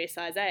do you want to be a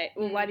size 8?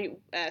 Well, why do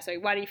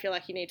you feel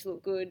like you need to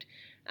look good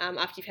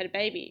after you've had a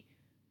baby?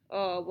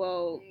 Oh,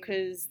 well,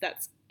 because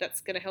that's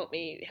going to help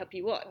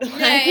you what?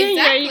 Yeah,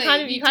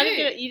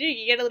 exactly.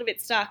 You get a little bit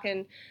stuck.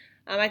 And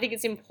I think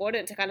it's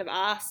important to kind of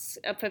ask,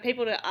 for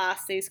people to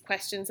ask these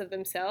questions of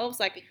themselves,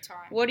 like, big time.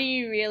 What are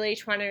you really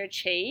trying to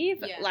achieve?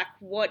 Yeah. Like,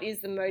 what is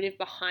the motive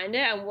behind it,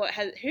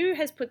 and who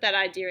has put that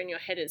idea in your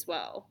head as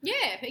well?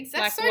 Yeah,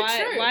 exactly. Like,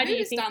 so true. Why do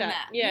you think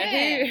that?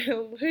 Yeah.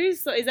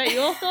 Who's is that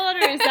your thought,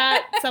 or is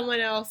that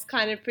someone else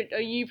kind of?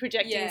 Are you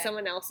projecting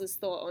someone else's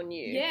thought on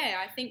you? Yeah,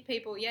 I think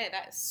people. Yeah,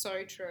 that's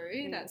so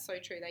true. That's so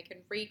true. They can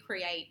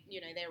recreate, you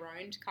know, their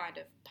own kind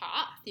of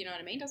path. You know what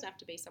I mean? It doesn't have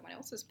to be someone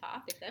else's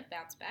path if they've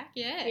bounced back.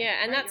 Yeah.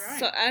 Yeah, and that's.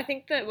 So, I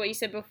think that what you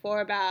said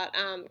before about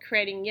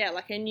creating,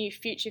 like a new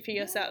future for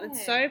yourself,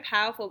 it's so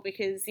powerful,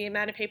 because the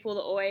amount of people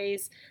that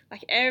always,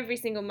 like, every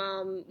single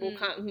mum will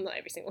come, not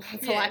every single one,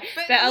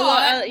 but a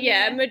lot,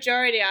 a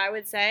majority, I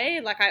would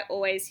say, like, I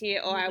always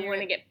hear, I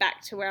want to get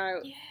back to where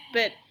I,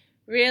 but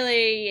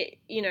really,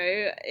 you know,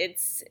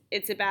 it's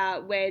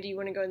about where do you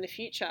want to go in the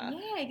future.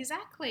 Yeah,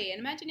 exactly. And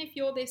imagine if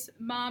you're this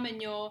mum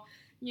and you're,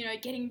 you know,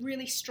 getting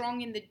really strong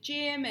in the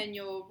gym and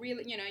you're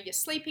really, you know, you're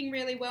sleeping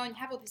really well and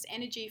you have all this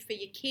energy for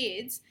your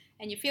kids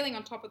and you're feeling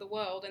on top of the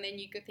world, and then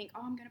you could think,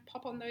 oh, I'm going to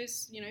pop on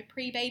those, you know,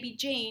 pre-baby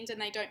jeans and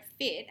they don't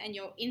fit, and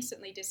you're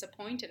instantly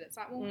disappointed. It's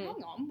like, well,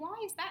 hang on,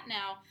 why is that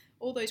now?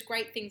 All those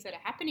great things that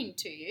are happening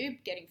to you,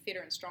 getting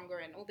fitter and stronger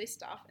and all this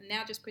stuff, and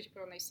now just because you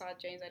put on these size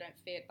jeans, they don't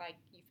fit, like,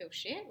 you feel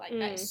shit? Like,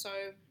 that is so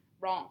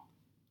wrong.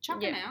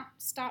 Chuck them out,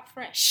 start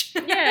fresh.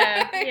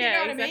 Yeah, you know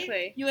what exactly. I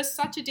mean? You are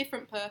such a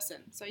different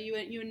person. So you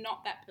are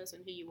not that person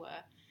who you were,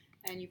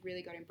 and you've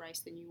really got to embrace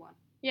the new one.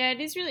 Yeah,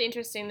 it is really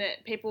interesting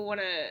that people want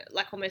to,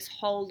 like, almost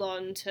hold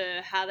on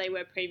to how they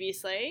were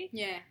previously.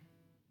 Yeah.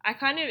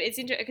 It's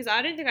interesting, because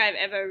I don't think I've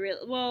ever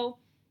really, well,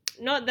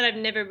 not that I've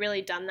never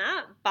really done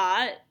that,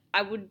 but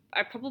I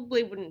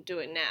probably wouldn't do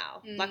it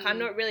now. Like, I'm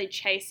not really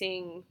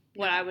chasing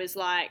what I was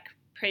like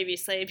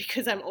previously,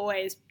 because I'm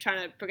always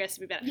trying to progress to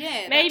be better.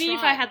 Yeah, maybe that's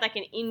if right. I had, like,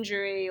 an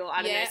injury or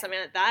I don't know, something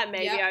like that,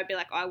 maybe I'd be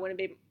like, I want to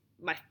be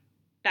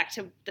back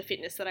to the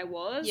fitness that I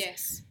was.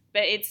 Yes.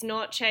 But it's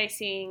not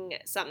chasing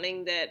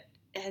something that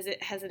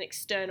has an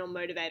external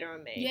motivator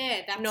on me.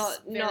 Yeah, that's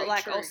not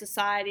like true. Oh,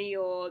 society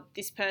or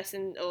this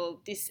person or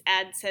this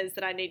ad says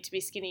that I need to be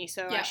skinny,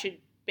 so I should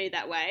be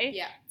that way.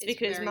 Yeah, it's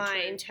because my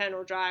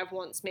internal drive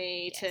wants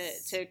me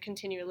to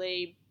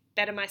continually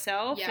better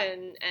myself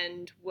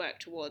and work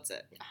towards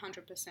it.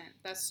 100%.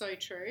 That's so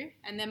true.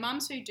 And the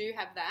mums who do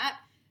have that,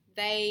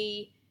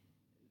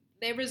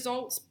 their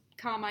results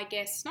come, I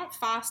guess, not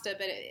faster,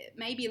 but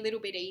maybe a little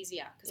bit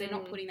easier, because they're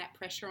not putting that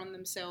pressure on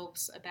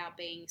themselves about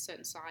being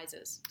certain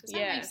sizes. Does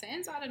that make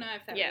sense? I don't know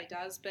if that really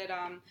does, but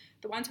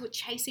the ones who are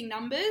chasing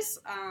numbers,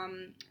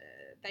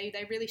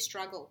 they really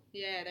struggle.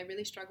 Yeah, they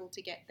really struggle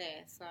to get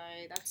there. So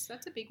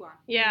that's a big one.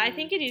 Yeah, I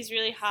think it is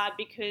really hard,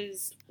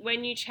 because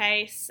when you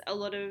chase a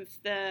lot of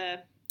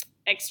the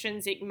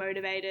extrinsic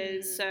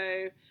motivators,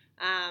 so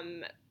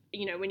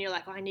you know, when you're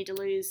like, I need to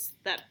lose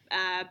that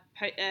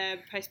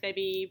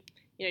post-baby,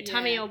 you know,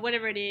 tummy or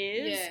whatever it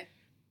is,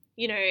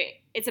 you know,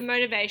 it's a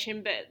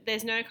motivation, but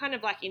there's no kind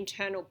of like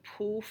internal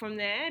pull from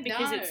there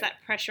because it's that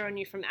pressure on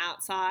you from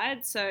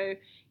outside. So,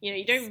 you know,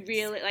 you don't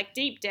really, like,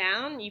 deep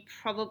down, you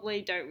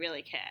probably don't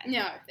really care.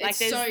 No,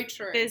 like, it's so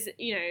true. There's,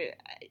 you know,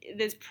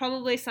 there's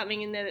probably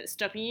something in there that's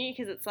stopping you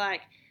because it's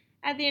like,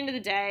 at the end of the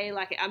day,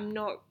 like, I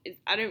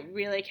don't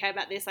really care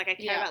about this. Like, I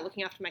care about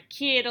looking after my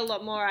kid a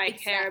lot more. I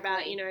care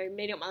about, you know,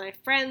 meeting up with my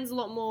friends a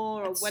lot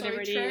more, or whatever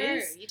it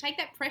is. You take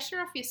that pressure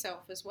off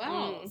yourself as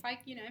well. It's like,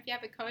 you know, if you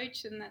have a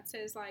coach and that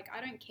says, like,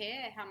 I don't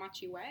care how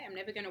much you weigh, I'm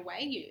never going to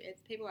weigh you.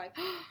 It's people like,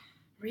 oh,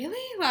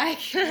 really? Like,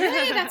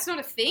 really? That's not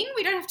a thing?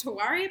 We don't have to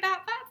worry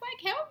about that? It's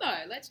like, hell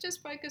no. Let's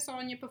just focus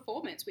on your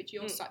performance, which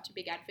you're such a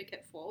big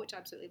advocate for, which I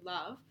absolutely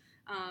love.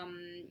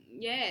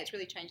 It's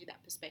really changing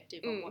that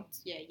perspective on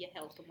what's your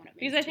health and what it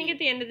means. Because I think at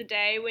the end of the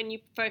day, when you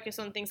focus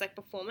on things like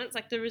performance,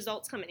 like, the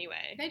results come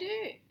anyway. They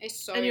do. It's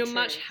so and you're true.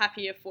 much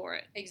happier for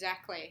it.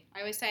 Exactly.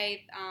 I always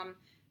say,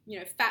 you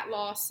know, fat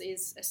loss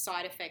is a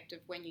side effect of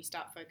when you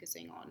start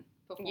focusing on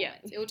performance.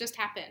 Yeah. It will just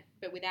happen,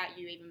 but without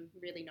you even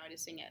really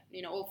noticing it,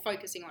 you know, or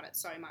focusing on it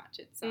so much.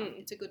 It's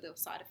a good little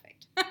side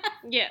effect.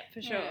 Yeah,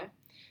 for sure. Yeah.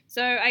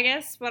 So I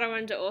guess what I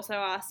wanted to also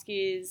ask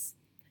is,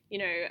 you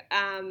know,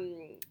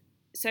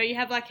 so you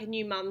have, like,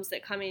 new mums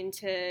that come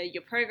into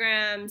your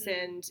programs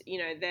and, you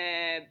know,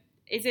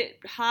 is it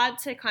hard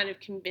to kind of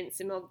convince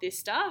them of this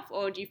stuff,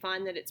 or do you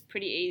find that it's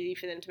pretty easy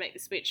for them to make the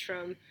switch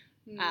from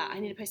I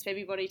need a post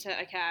baby body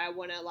to, okay, I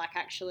want to, like,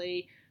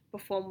 actually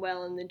perform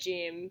well in the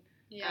gym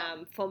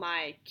for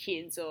my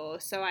kids, or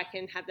so I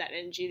can have that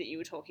energy that you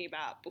were talking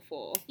about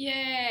before?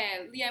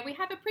 Yeah, we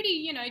have a pretty,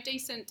 you know,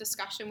 decent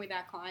discussion with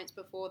our clients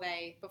before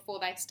they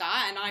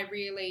start, and I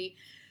really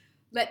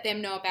let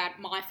them know about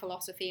my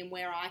philosophy and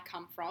where I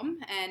come from.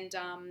 And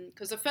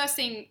because the first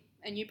thing,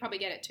 and you probably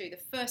get it too,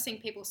 the first thing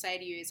people say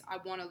to you is, I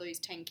want to lose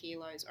 10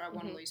 kilos or I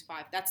want to lose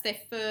 5. That's their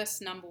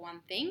first number one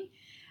thing.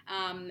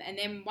 And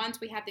then once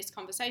we have this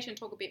conversation,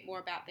 talk a bit more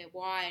about their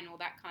why and all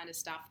that kind of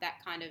stuff,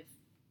 that kind of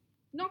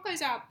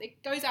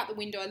it goes out the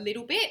window a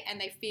little bit,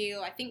 and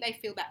I think they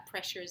feel that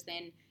pressure is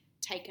then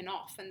taken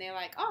off, and they're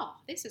like, oh,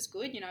 this is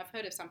good. You know, I've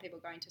heard of some people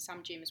going to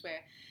some gyms where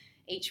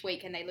each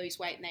week and they lose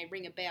weight and they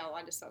ring a bell.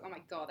 I just thought, oh my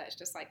God, that's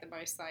just like the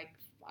most, like,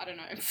 I don't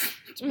know,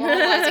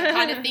 demoralizing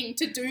kind of thing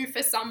to do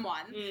for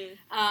someone.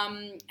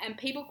 And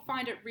people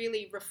find it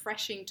really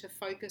refreshing to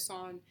focus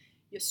on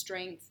your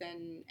strength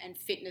and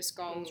fitness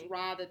goals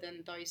rather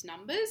than those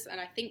numbers.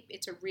 And I think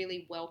it's a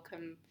really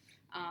welcome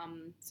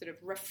sort of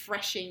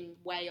refreshing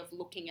way of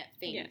looking at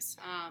things.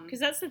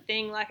 Because that's the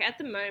thing, like, at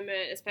the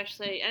moment,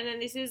 especially, and then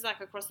this is, like,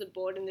 across the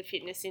board in the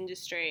fitness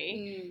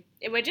industry,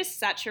 we're just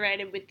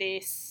saturated with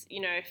this, you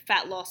know,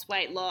 fat loss,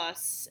 weight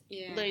loss,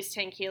 lose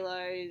 10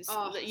 kilos,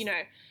 you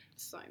know.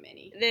 So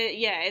many.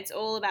 It's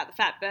all about the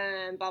fat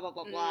burn, blah, blah,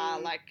 blah, blah,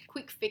 like.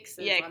 Quick fixes,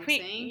 I'm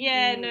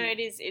saying. No,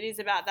 it is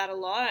about that a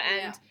lot,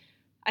 and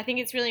I think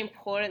it's really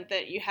important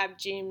that you have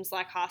gyms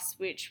like us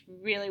which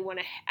really want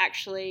to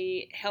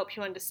actually help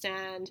you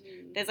understand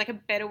there's, like, a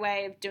better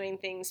way of doing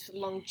things for the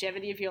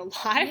longevity of your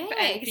life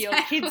and for your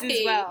kids as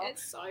well.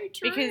 It's so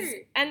true. Because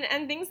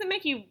and things that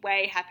make you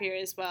way happier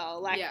as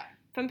well. Like,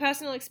 from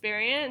personal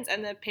experience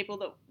and the people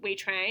that we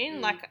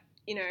train, like,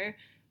 you know,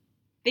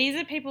 these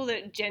are people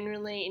that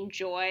genuinely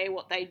enjoy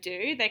what they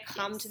do. They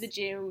come to the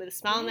gym with a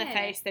smile on their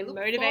face. They're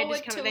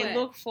motivated to come. They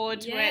look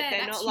forward to it.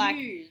 They're not like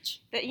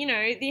that. You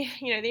know,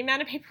 the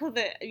amount of people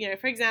that, you know,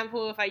 for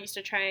example, if I used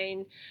to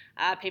train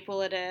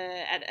people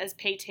as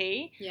PT,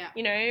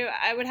 you know,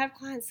 I would have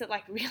clients that,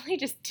 like, really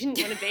just didn't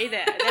want to be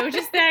there. They were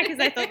just there because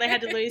they thought they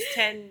had to lose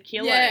 10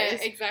 kilos. Yeah,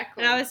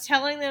 exactly. And I was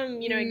telling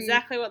them, you know,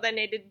 exactly what they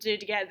needed to do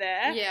to get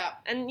there. Yeah.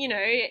 And, you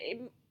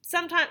know,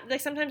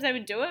 sometimes they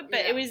would do it, but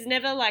it was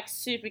never, like,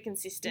 super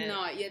consistent.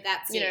 No,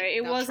 that's it. You know,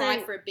 it They'll wasn't.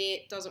 Try for a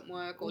bit, doesn't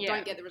work, or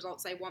don't get the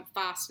results they want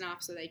fast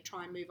enough, so they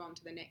try and move on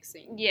to the next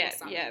thing.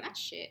 That's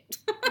shit.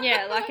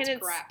 Yeah, like, that's and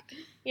it's crap.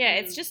 Yeah,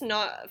 it's just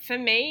not, for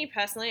me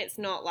personally. It's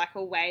not, like,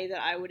 a way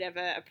that I would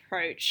ever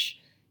approach,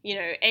 you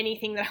know,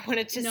 anything that I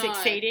wanted to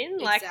succeed in.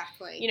 Like,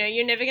 exactly. You know,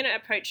 you're never going to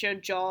approach your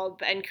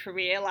job and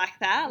career like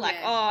that. Like,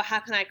 oh,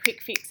 how can I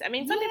quick fix? I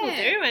mean, some people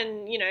do,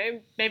 and, you know,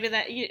 maybe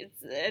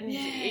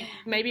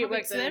maybe it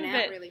works for them,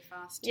 but really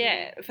fast too.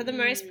 For the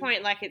most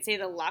point, like, it's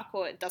either luck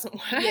or it doesn't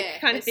work,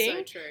 kind of thing.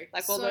 So true.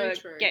 Like, all the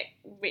get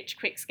rich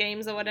quick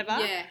schemes or whatever.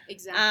 Yeah,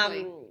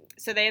 exactly.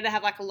 So they either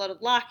have, like, a lot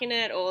of luck in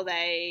it, or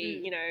they,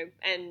 you know,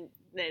 and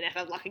they never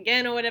have luck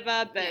again or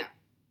whatever. But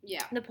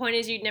the point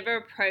is, you'd never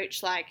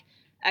approach, like,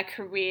 a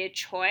career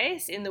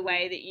choice in the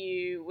way that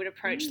you would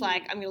approach,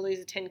 like, I'm going to lose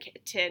a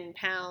 10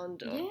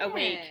 pound a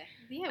week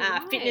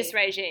fitness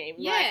regime.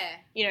 Yeah. Like,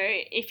 you know,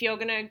 if you're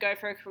going to go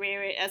for a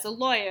career as a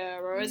lawyer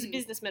or as a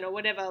businessman or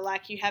whatever,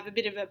 like, you have a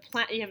bit of a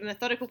plan, you have a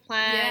methodical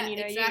plan, you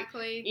know,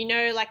 exactly. you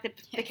know, like,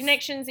 the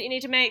connections that you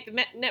need to make, the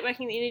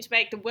networking that you need to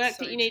make, the work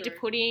that you need to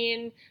put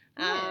in.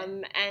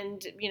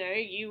 And, you know,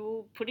 you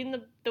will put in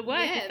the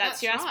work if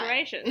that's your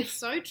aspiration. It's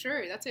so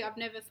true. I've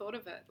never thought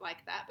of it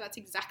like that, but that's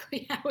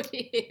exactly how it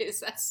is.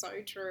 That's so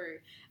true.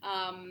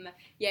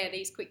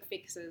 These quick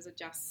fixes are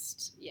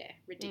just,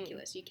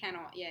 ridiculous. You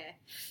cannot,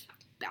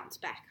 bounce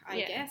back,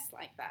 I guess,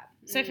 like that.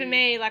 So for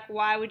me, like,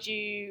 why would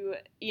you,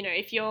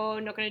 if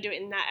you're not going to do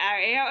it in that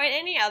area or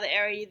any other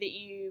area that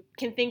you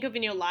can think of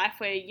in your life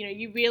where,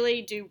 you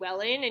really do well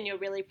in and you're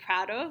really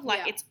proud of,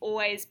 like, it's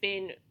always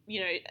been,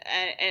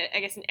 I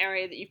guess an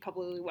area that you've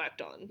probably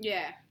worked on.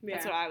 Yeah.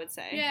 That's what I would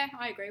say. Yeah,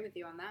 I agree with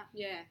you on that.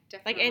 Yeah,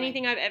 definitely. Like,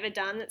 anything I've ever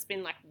done that's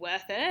been, like,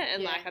 worth it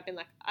and, like, I've been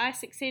like, I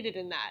succeeded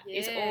in that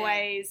is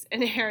always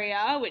an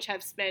area which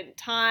I've spent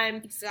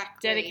time,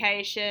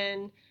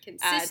 dedication,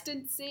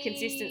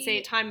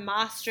 consistency, time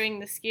mastering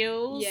the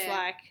skills. Yeah,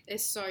 like,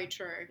 it's so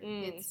true.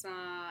 It's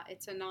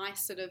a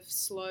nice sort of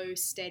slow,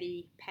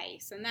 steady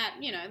pace, and that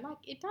like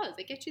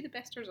it gets you the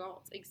best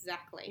results.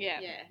 Exactly. Yeah.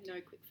 No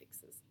quick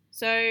fixes.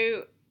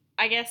 So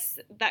I guess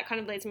that kind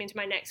of leads me into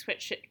my next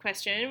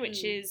question,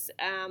 which is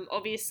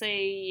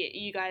obviously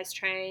you guys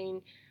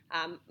train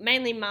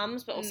mainly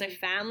mums, but also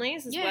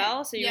families as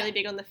well. So you're really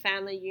big on the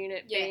family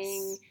unit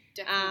being.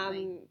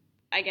 Definitely.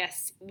 I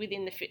guess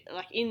within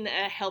in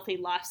a healthy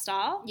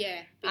lifestyle.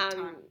 Yeah, big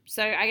time.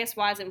 So I guess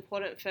why is it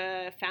important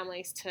for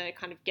families to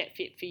kind of get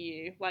fit for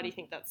you? Why do you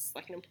think that's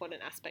like an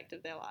important aspect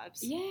of their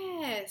lives?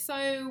 Yeah,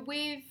 so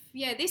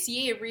this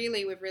year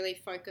really we've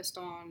really focused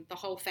on the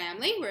whole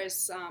family,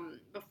 whereas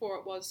before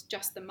it was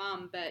just the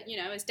mum. But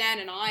as Dan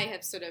and I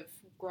have sort of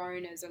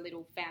grown as a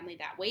little family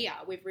that we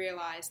are, we've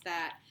realised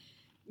that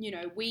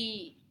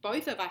we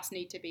both of us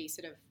need to be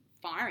sort of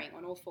firing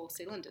on all 4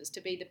 cylinders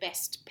to be the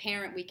best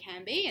parent we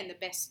can be and the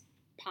best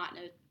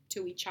partner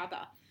to each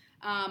other.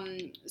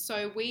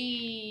 So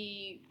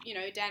we,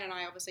 Dan and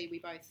I, obviously we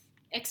both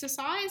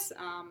exercise,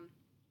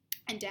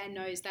 and Dan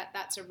knows that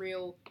that's a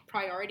real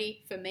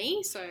priority for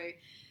me. So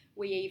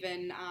we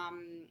even,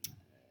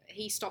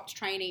 he stopped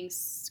training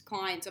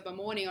clients of a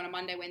morning on a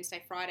Monday,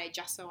 Wednesday, Friday,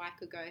 just so I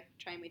could go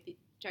train with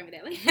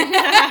Ellie.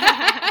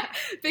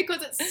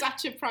 Because it's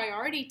such a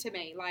priority to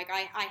me. Like,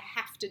 I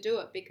have to do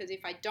it, because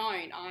if I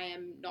don't, I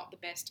am not the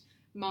best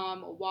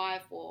mum or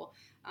wife or,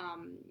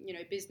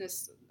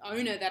 business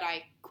owner that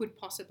I could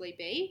possibly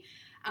be.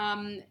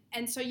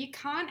 And so you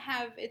can't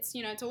have, it's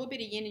all a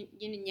bit of yin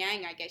and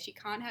yang, I guess. You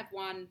can't have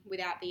one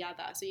without the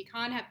other. So you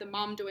can't have the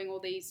mum doing all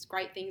these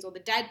great things or the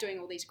dad doing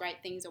all these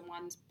great things and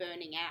one's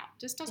burning out.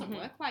 It just doesn't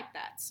work like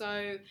that.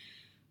 So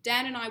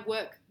Dan and I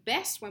work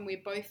best when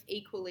we're both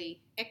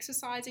equally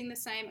exercising the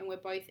same and we're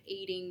both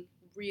eating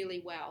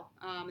really well.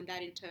 And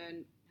that in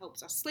turn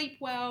helps us sleep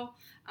well.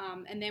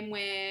 And then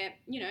we're,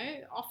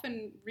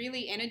 often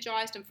really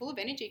energized and full of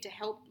energy to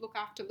help look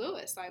after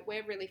Lewis. Like,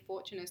 we're really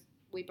fortunate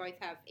we both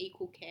have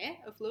equal care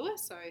of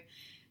Lewis. So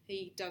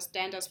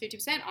Dan does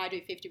 50%, I do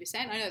 50%.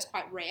 I know it's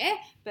quite rare,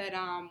 but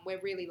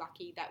we're really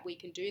lucky that we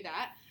can do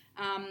that.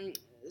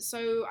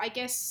 So I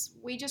guess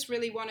we just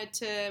really wanted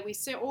to, we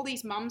see all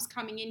these mums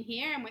coming in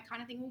here and we're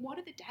kind of thinking, well, what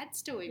are the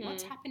dads doing?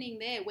 What's happening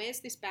there? Where's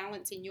this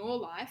balance in your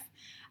life?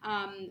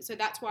 So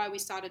that's why we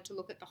started to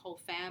look at the whole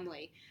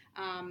family.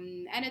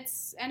 And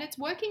it's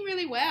working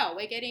really well.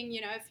 We're getting,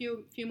 a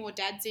few more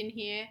dads in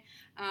here,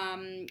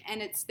 and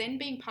it's then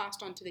being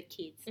passed on to the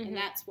kids. And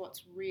that's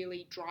what's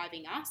really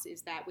driving us,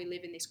 is that we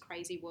live in this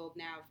crazy world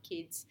now of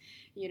kids.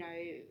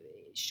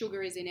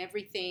 Sugar is in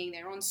everything.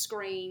 They're on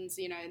screens.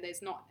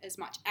 There's not as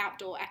much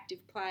outdoor active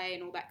play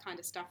and all that kind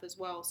of stuff as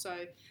well. So,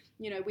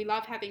 we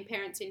love having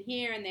parents in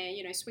here, and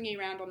they're, swinging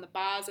around on the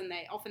bars, and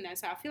they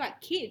say, I feel like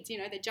kids,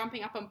 they're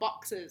jumping up on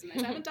boxes, and they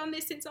say, I haven't done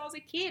this since I was a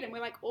kid. And we're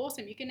like,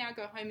 awesome, you can now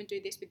go home and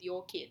do this with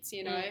your kids,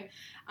 And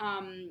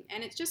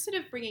it's just sort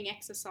of bringing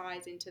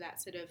exercise into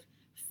that sort of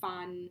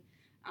fun,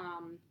 a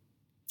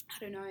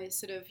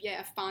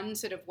fun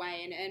sort of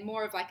way, and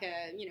more of like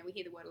a, we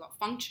hear the word a lot,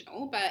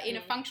 functional, but in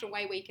a functional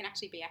way where you can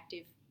actually be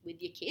active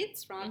with your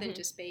kids rather than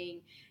just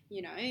being,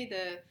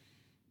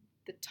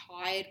 the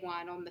tired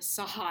one on the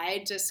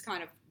side, just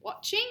kind of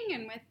watching.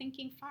 And we're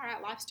thinking, far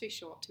out, life's too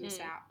short to miss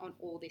out on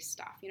all this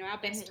stuff. Our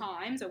best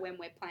times are when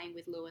we're playing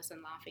with Lewis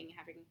and laughing and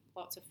having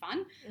lots of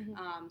fun.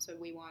 So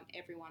we want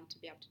everyone to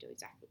be able to do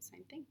exactly the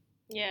same thing.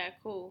 Yeah,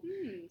 cool.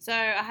 So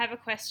I have a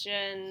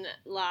question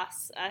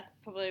I'll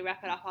probably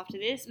wrap it up after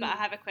this, but I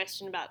have a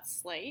question about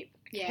sleep.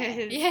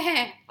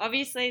 Yeah.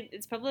 Obviously,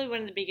 it's probably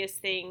one of the biggest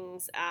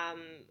things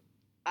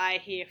I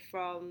hear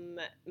from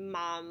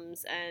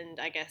mums, and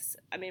I guess,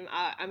 I'm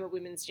a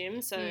women's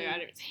gym, so I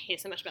don't hear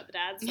so much about the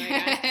dads. So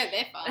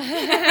They're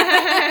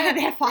fine.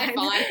 They're fine.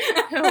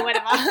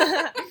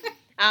 Whatever.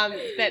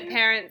 But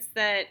parents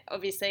that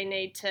obviously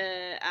need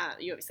to,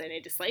 you obviously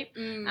need to sleep.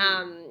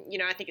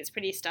 I think it's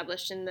pretty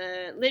established in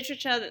the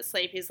literature that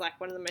sleep is like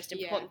one of the most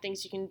important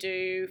things you can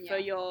do for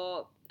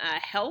your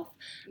health,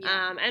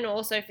 and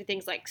also for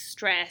things like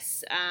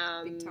stress.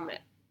 Big time.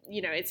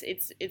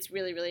 It's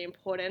really, really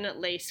important, at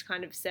least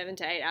kind of 7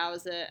 to 8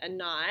 hours a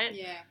night.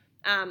 Yeah.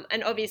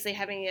 And obviously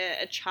having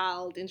a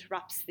child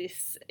interrupts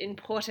this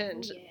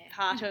important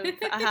part of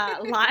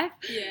life.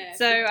 Yeah.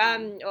 So,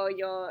 or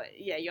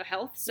your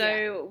health.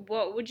 So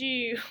what do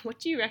you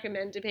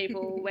recommend to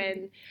people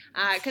when,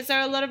 because there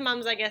are a lot of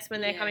mums, I guess,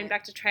 when they're coming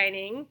back to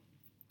training,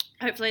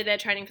 hopefully they're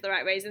training for the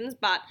right reasons,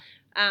 but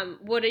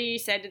what do you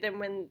say to them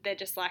when they're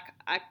just like,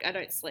 I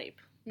don't sleep?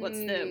 What's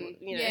the,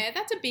 you know? Yeah,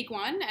 that's a big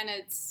one, and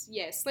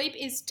sleep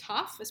is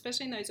tough,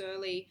 especially in those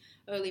early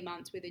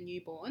months with a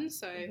newborn.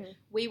 So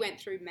we went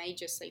through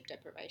major sleep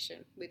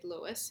deprivation with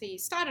Lewis. He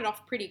started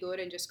off pretty good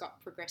and just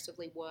got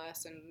progressively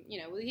worse, and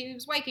he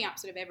was waking up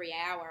sort of every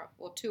hour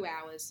or 2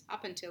 hours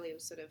up until he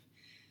was sort of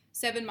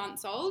 7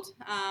 months old,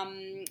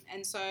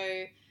 and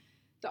so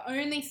the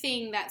only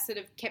thing that sort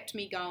of kept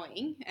me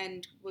going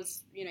and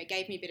was,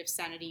 gave me a bit of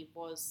sanity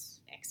was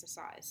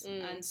exercise.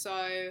 And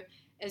so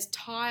as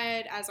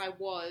tired as I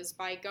was,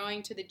 by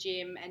going to the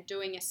gym and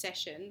doing a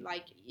session,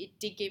 like, it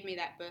did give me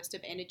that burst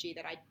of energy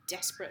that I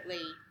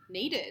desperately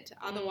needed.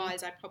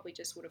 Otherwise, I probably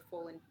just would have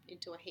fallen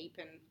into a heap,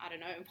 and I don't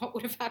know what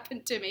would have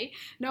happened to me.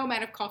 No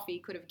amount of coffee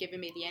could have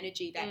given me the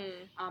energy that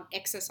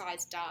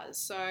exercise does.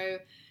 So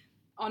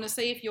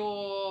honestly, if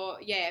you're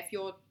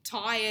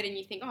tired and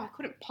you think, I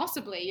couldn't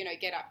possibly,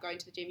 get up, going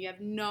to the gym, you have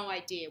no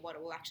idea what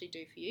it will actually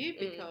do for you,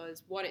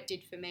 because what it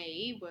did for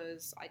me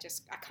was, I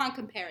can't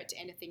compare it to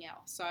anything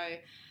else. So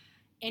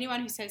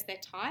anyone who says they're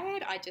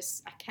tired, I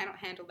cannot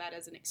handle that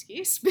as an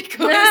excuse,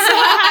 because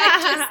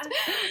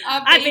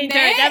I've been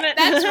there. Damn it.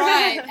 That's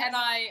right. And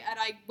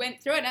I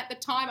went through it, and at the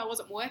time I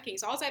wasn't working,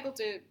 so I was able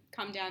to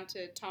come down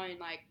to tone,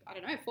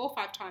 4 or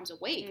 5 times a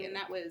week, and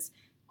that was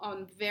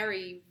on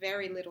very,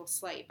 very little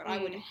sleep, but I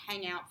would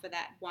hang out for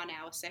that 1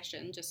 hour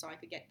session just so I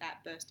could get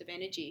that burst of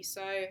energy.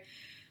 So,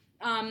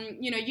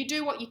 you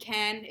do what you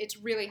can. It's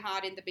really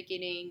hard in the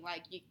beginning.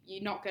 Like,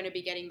 you're not going to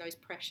be getting those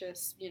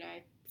precious,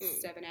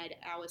 7-8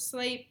 hours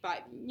sleep,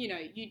 but,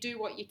 you do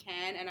what you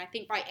can. And I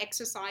think by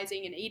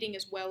exercising and eating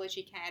as well as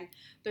you can,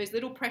 those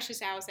little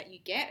precious hours that you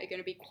get are going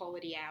to be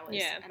quality hours.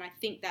 Yeah. And I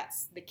think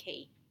that's the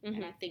key.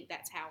 And I think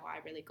that's how I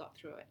really got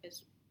through it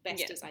as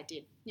best as I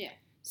did. Yeah.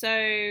 So,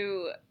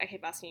 I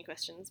keep asking you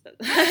questions, but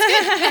that's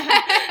good.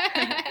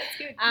 That's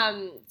good.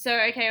 So,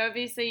 okay,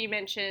 obviously you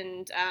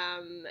mentioned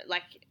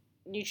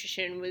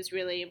nutrition was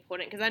really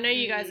important, because I know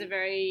you guys are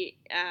very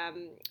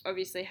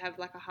obviously have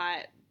a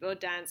high, or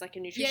Dan's a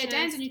nutritionist. Yeah,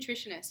 Dan's a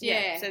nutritionist.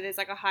 Yeah. So there's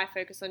a high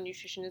focus on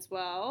nutrition as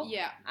well.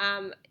 Yeah.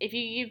 If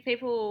you give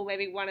people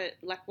maybe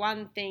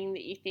one thing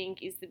that you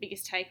think is the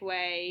biggest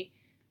takeaway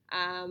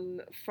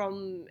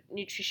from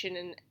nutrition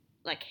and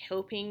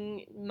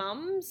helping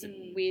mums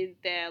with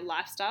their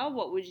lifestyle,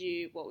 what would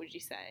you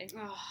say?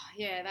 Oh,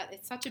 yeah,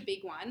 it's such a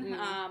big one.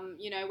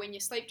 When you're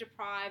sleep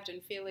deprived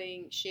and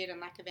feeling shit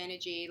and lack of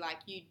energy,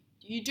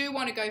 you do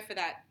want to go for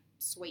that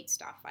sweet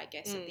stuff, I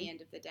guess, at the end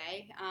of the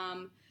day.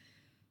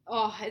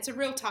 It's a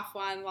real tough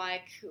one.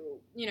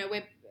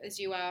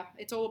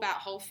 It's all about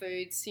whole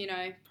foods.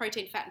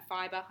 Protein, fat, and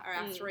fiber are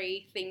our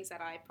 3 things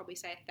that I probably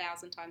say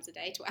 1,000 times a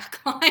day to our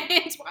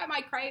clients. Why am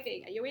I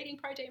craving? Are you eating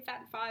protein,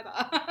 fat, and fiber?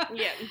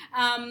 Yeah.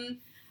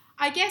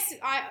 I guess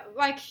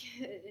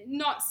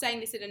not saying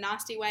this in a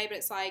nasty way, but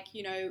it's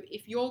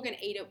if you're going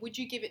to eat it, would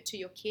you give it to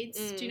your kids?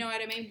 Do you know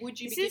what I mean?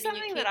 Would you be giving your kids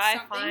something? This is something that I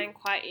find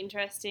quite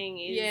interesting,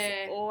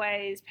 is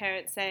always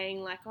parents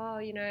saying I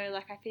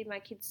feed my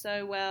kids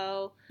so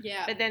well,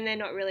 but then they're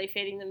not really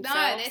feeding themselves.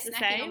 No, they're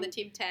snacking on the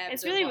Tim Tabs.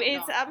 It's really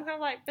weird. I'm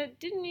kind of but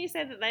didn't you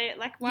say that they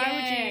why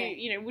would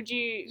you would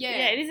you?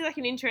 Yeah, it is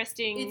an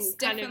interesting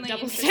kind of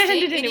double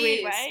standard in a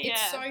weird way.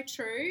 It's so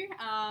true.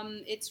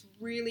 It's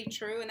really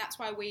true, and that's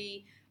why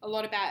a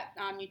lot about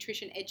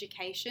nutrition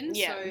education,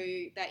 so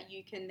that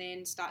you can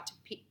then start to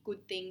pick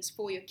good things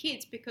for your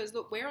kids, because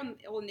look, we're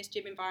all in this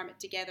gym environment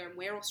together, and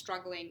we're all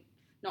struggling,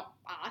 not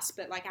us,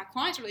 but our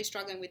clients are really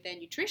struggling with their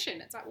nutrition.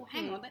 It's well,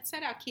 hang on, let's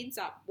set our kids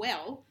up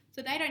well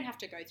so they don't have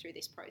to go through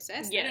this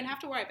process. They don't have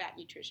to worry about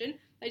nutrition.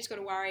 They just got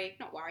to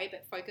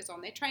but focus on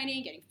their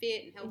training, getting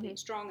fit and healthy and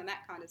strong and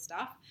that kind of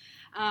stuff.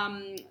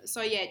 I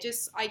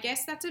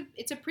guess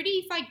it's a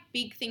pretty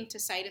big thing to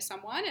say to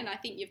someone, and I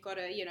think you've got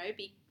to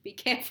be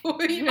careful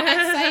who you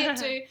might say it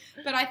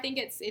to, but I think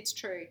it's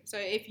true. So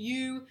if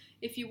you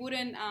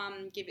wouldn't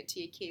give it to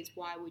your kids,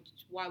 why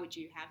would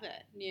you have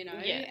it?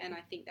 And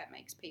I think that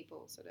makes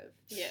people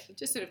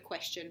just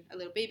question a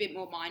little bit, a bit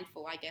more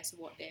mindful, I guess, of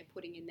what they're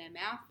putting in their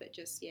mouth, but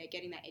just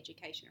getting that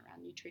education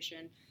around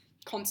nutrition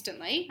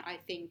constantly, I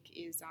think,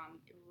 is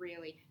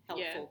really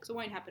helpful, because it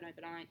won't happen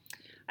overnight.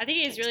 I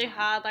think it is really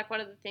hard. One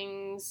of the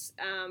things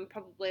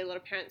probably a lot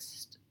of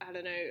parents, I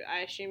don't know, I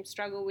assume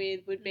struggle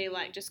with would be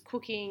just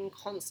cooking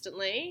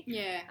constantly.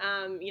 Yeah.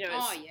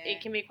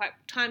 It can be quite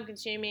time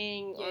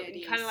consuming. Yeah,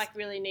 you kind of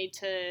really need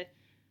to,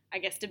 I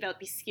guess, develop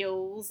your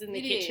skills in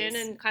the kitchen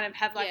and kind of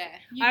have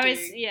I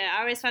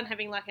always find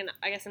having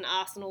an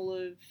arsenal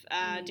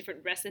of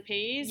different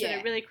recipes that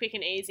are really quick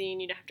and easy,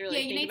 and you don't have to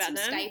really think about them.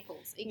 Yeah, you need some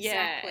staples.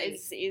 Exactly.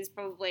 Yeah, is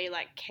probably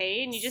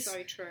key, and you just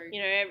so true.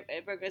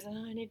 Everyone goes,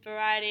 I need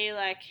variety. You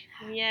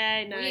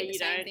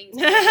don't. Things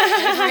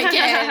over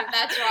again.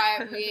 That's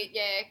right.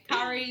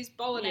 Curries,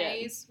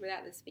 bolognese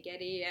without the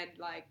spaghetti, and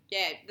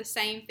the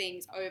same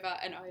things over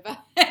and over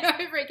and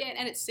over again.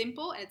 And it's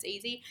simple and it's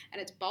easy and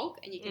it's bulk,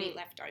 and you can eat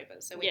leftovers.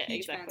 So we're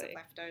huge fans of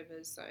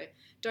leftovers. So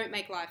don't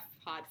make life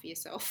hard for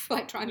yourself.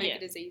 Try and make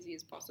it as easy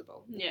as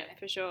possible. Yeah,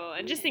 for sure.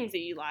 And just things that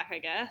you like, I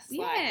guess.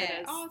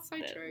 Yeah. It's so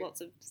true. Lots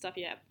of stuff.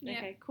 Yeah.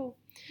 Okay, cool.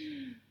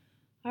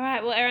 All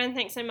right. Well, Erin,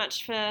 thanks so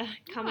much for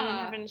coming and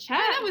having a chat.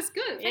 Yeah, that was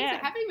good. Thanks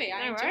for having me.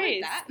 I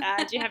enjoyed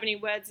that. Do you have any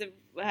words of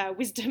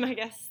wisdom, I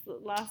guess,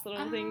 last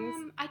little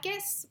things? I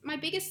guess my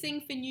biggest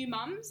thing for new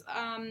mums,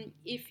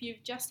 if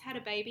you've just had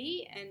a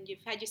baby and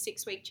you've had your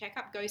 6-week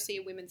checkup, go see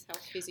a women's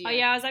health physio. Oh,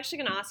 yeah, I was actually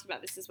going to ask you about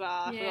this as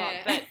well. I forgot.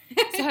 But,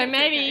 so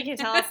maybe you can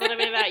tell us a little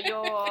bit about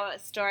your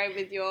story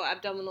with your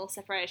abdominal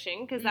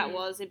separation, because that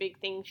was a big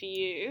thing for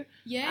you.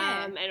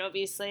 Yeah. And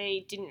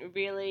obviously didn't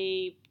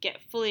really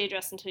get fully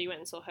addressed until you went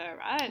and saw her,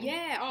 right?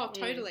 Yeah, oh,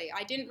 totally.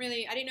 I didn't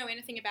know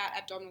anything about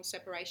abdominal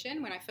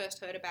separation. When I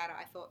first heard about it,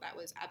 I thought that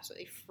was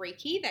absolutely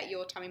freaky, that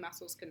your tummy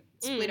muscles can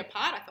split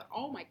apart. I thought,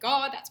 oh my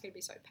God, that's going to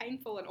be so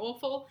painful and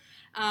awful.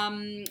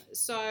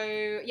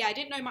 So, yeah, I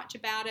didn't know much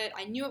about it.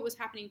 I knew it was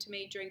happening to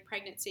me during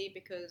pregnancy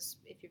because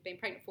if you've been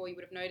pregnant before, you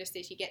would have noticed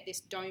this. You get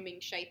this doming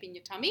shape in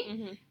your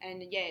tummy.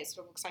 And, yeah, it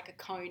sort of looks like a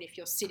cone if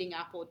you're sitting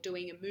up or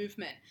doing a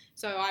movement.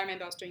 So I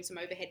remember I was doing some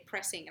overhead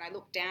pressing and I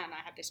looked down and I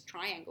have this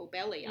triangle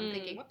belly. I'm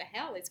thinking, what the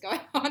hell is going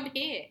on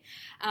here?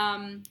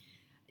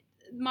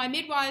 My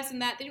midwives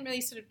and that didn't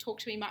really sort of talk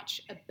to me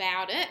much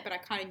about it, but I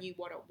kind of knew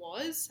what it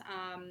was.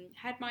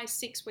 Had my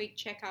 6-week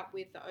checkup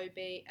with the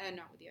OB,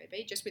 not with the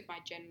OB, just with my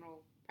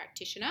general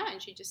practitioner,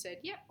 and she just said,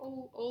 yep,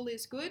 all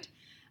is good.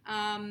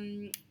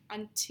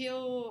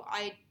 Until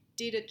I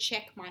did a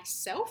check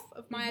myself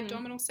of my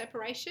abdominal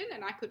separation,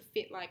 and I could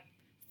fit like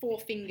 4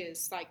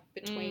 fingers like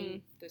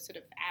between the sort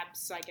of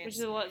abs, I guess. Which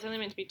is a lot. It's only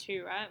meant to be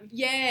 2, right?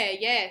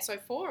 Yeah. So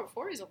 4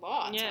 is a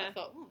lot. Yeah. So I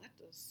thought, that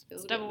feels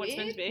a double bit what it's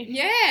weird. meant to be.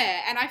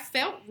 Yeah, and I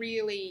felt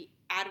really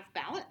out of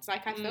balance.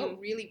 Like I felt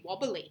really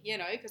wobbly,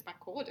 because my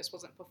core just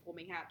wasn't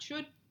performing how it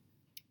should.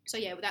 So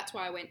yeah, that's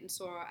why I went and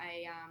saw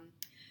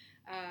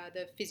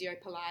the physio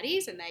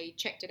Pilates, and they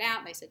checked it out.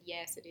 And they said,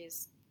 yes, it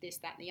is this,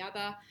 that, and the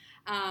other.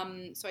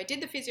 So I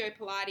did the physio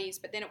Pilates,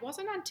 but then it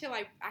wasn't until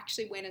I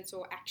actually went and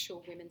saw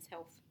actual women's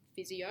health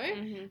physio,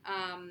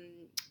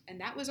 and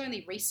that was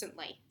only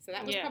recently. So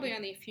that was probably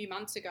only a few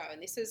months ago,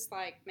 and this is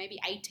like maybe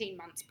 18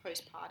 months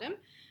postpartum.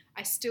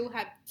 I still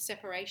had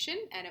separation,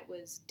 and it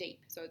was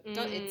deep. So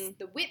it's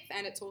the width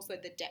and it's also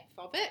the depth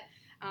of it.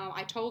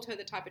 I told her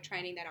the type of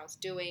training that I was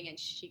doing, and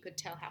she could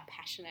tell how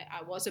passionate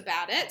I was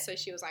about it. So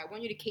she was like, I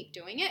want you to keep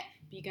doing it,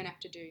 but you're going to have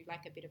to do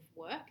like a bit of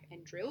work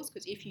and drills,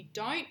 because if you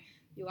don't,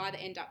 you'll either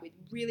end up with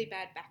really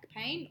bad back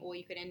pain, or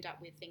you could end up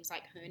with things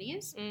like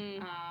hernias,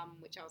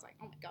 which I was like,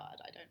 oh my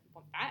God, I don't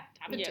want that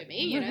to happen to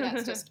me.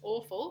 That's just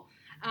awful.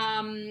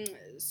 And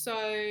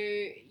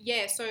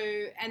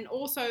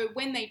also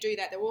when they do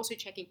that, they're also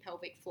checking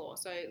pelvic floor.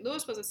 So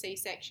Lewis was a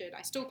C-section.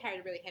 I still carried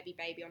a really heavy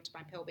baby onto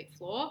my pelvic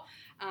floor.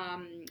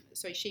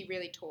 So she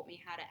really taught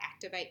me how to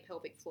activate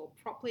pelvic floor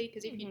properly,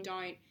 because if you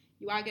don't,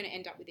 you are going to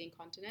end up with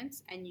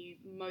incontinence, and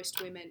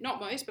most women, not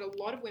most, but a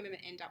lot of women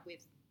end up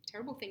with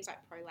terrible things like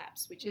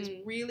prolapse, which is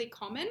really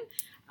common.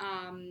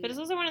 But it's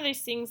also one of those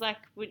things like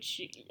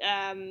which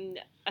I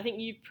think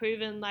you've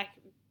proven like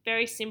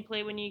very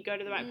simply when you go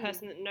to the right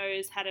person that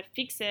knows how to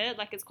fix it,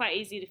 like it's quite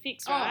easy to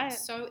fix, right? Oh,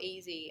 so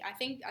easy. I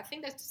think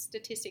the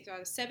statistics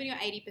are 70 or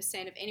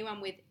 80% of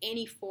anyone with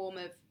any form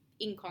of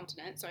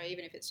incontinence, so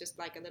even if it's just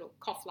like a little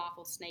cough, laugh,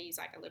 or sneeze,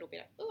 like a little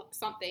bit of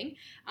something,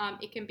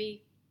 it can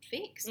be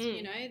fixed.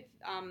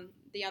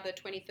 The other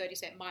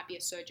 20-30% might be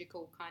a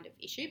surgical kind of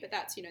issue, but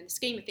that's, in the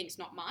scheme of things,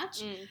 not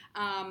much.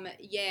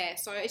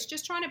 So it's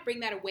just trying to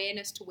bring that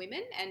awareness to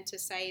women and to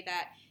say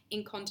that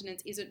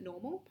incontinence isn't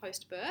normal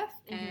post-birth,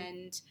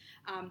 and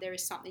there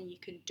is something you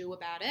can do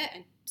about it,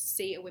 and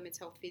see a women's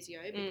health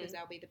physio, because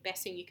that'll be the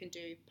best thing you can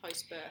do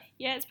post-birth.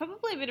 Yeah, it's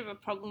probably a bit of a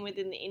problem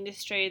within the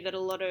industry that a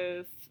lot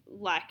of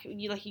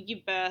you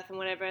give birth and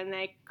whatever, and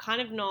they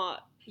kind of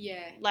not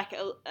like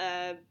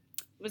a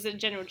was it a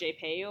general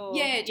GP or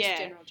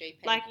general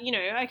GP? Like,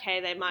 okay,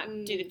 they might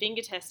do the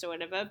finger test or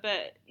whatever,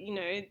 but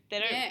they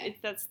don't.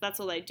 That's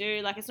all they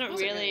do. Like, it's not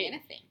really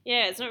anything.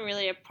 Yeah, it's not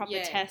really a proper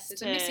test.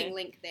 There's a missing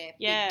link there.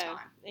 Big time.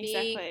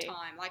 Exactly. Big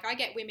time. Like, I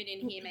get women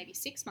in here maybe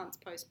 6 months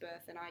post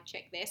birth, and I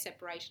check their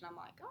separation. I'm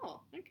like,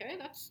 oh, okay,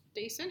 that's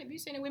decent. Have you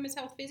seen a women's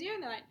health physio?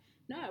 And they're like,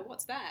 no,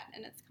 what's that?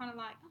 And it's kind of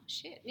like, oh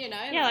shit,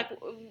 Yeah, like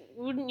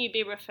wouldn't you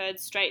be referred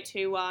straight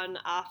to one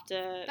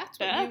after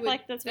birth?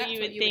 That's what you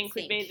would think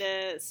would be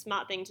the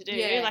smart thing to do.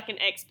 Yeah. Like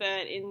an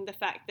expert in the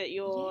fact that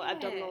your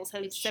abdominals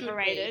have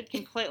separated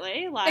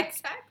completely. Like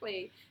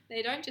exactly.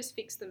 They don't just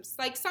fix them.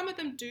 Like some of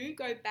them do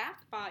go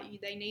back, but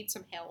they need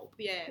some help.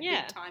 Big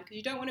time, because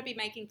you don't want to be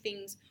making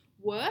things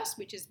worse,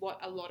 which is what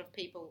a lot of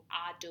people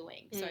are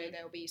doing. So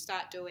they'll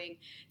start doing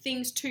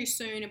things too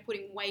soon and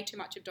putting way too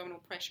much abdominal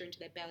pressure into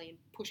their belly and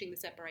pushing the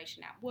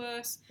separation out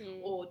worse,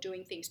 or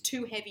doing things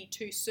too heavy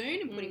too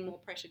soon and putting more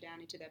pressure down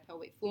into their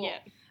pelvic floor.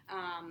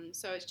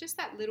 So it's just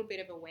that little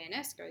bit of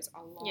awareness goes a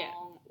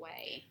long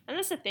way. And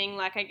that's the thing,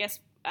 like I guess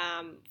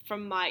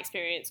from my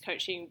experience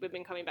coaching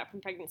women coming back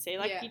from pregnancy,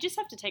 you just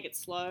have to take it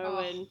slow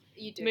and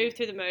move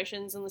through the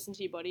motions and listen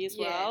to your body as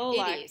well.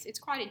 It is. It's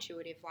quite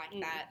intuitive like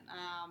that.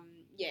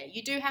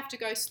 you do have to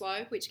go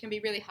slow, which can be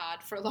really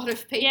hard for a lot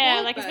of people.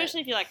 Yeah, like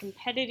especially if you're like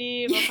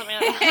competitive or something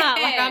like that.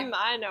 Like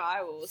I know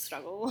I will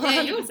struggle.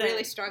 Yeah, you'll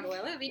really struggle.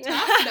 It'll be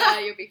tough. No,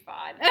 you'll be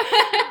fine.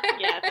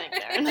 Yeah, thanks,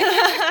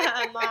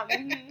 Erin. Mum.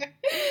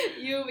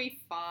 You'll be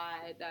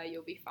fine. No,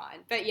 you'll be fine.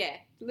 But yeah,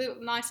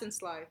 nice and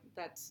slow.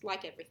 That's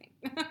like everything.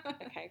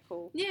 Okay,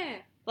 cool. Yeah.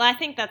 Well, I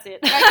think that's it.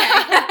 Okay.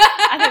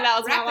 I think that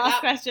was Wrap my it last up.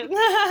 question.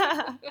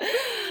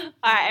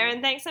 All right,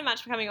 Erin, thanks so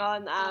much for coming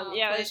on.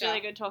 Yeah, it was pleasure. really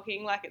good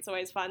talking. Like, it's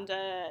always fun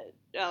to,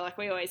 like,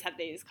 we always have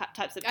these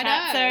types of I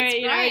chats. know, So, it's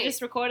we great.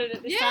 just recorded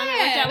it this Yeah, time. It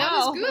worked out that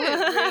well. was good.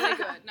 Really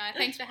good. No,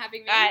 thanks for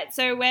having me. All right,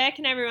 so where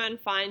can everyone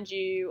find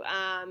you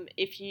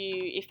if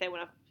they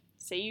want to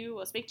see you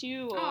or speak to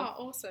you? Or... Oh,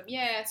 awesome.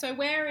 Yeah, so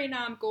we're in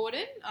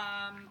Gordon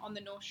on the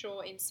North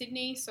Shore in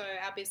Sydney. So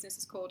our business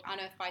is called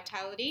Unearth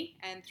Vitality,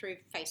 and through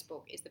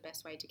Facebook is the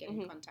best way to get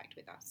in contact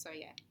with us. So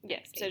yeah. Yeah,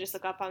 so just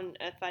look up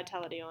Unearth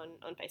Vitality on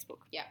Facebook.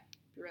 Yeah,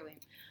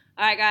 brilliant.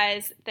 All right,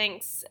 guys,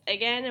 thanks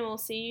again, and we'll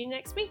see you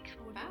next week.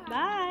 Bye.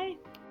 Bye.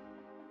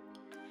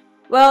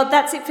 Well,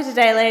 that's it for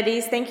today,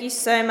 ladies. Thank you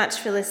so much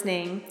for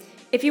listening.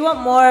 If you want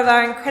more of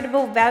our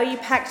incredible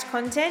value-packed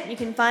content, you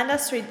can find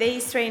us through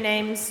these 3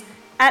 names: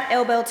 at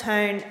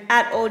 @LBellTone,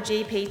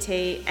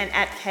 @AllGPT, and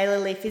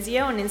 @Kayla Lee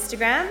Physio on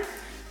Instagram.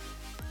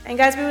 And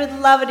guys, we would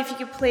love it if you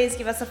could please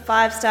give us a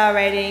 5-star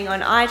rating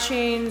on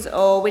iTunes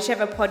or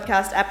whichever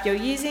podcast app you're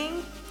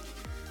using.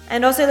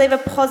 And also leave a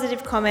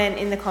positive comment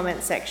in the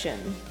comments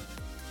section.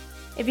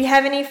 If you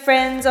have any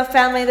friends or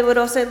family that would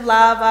also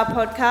love our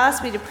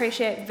podcast, we'd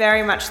appreciate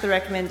very much the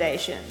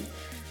recommendation.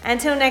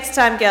 Until next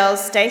time,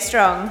 girls, stay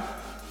strong.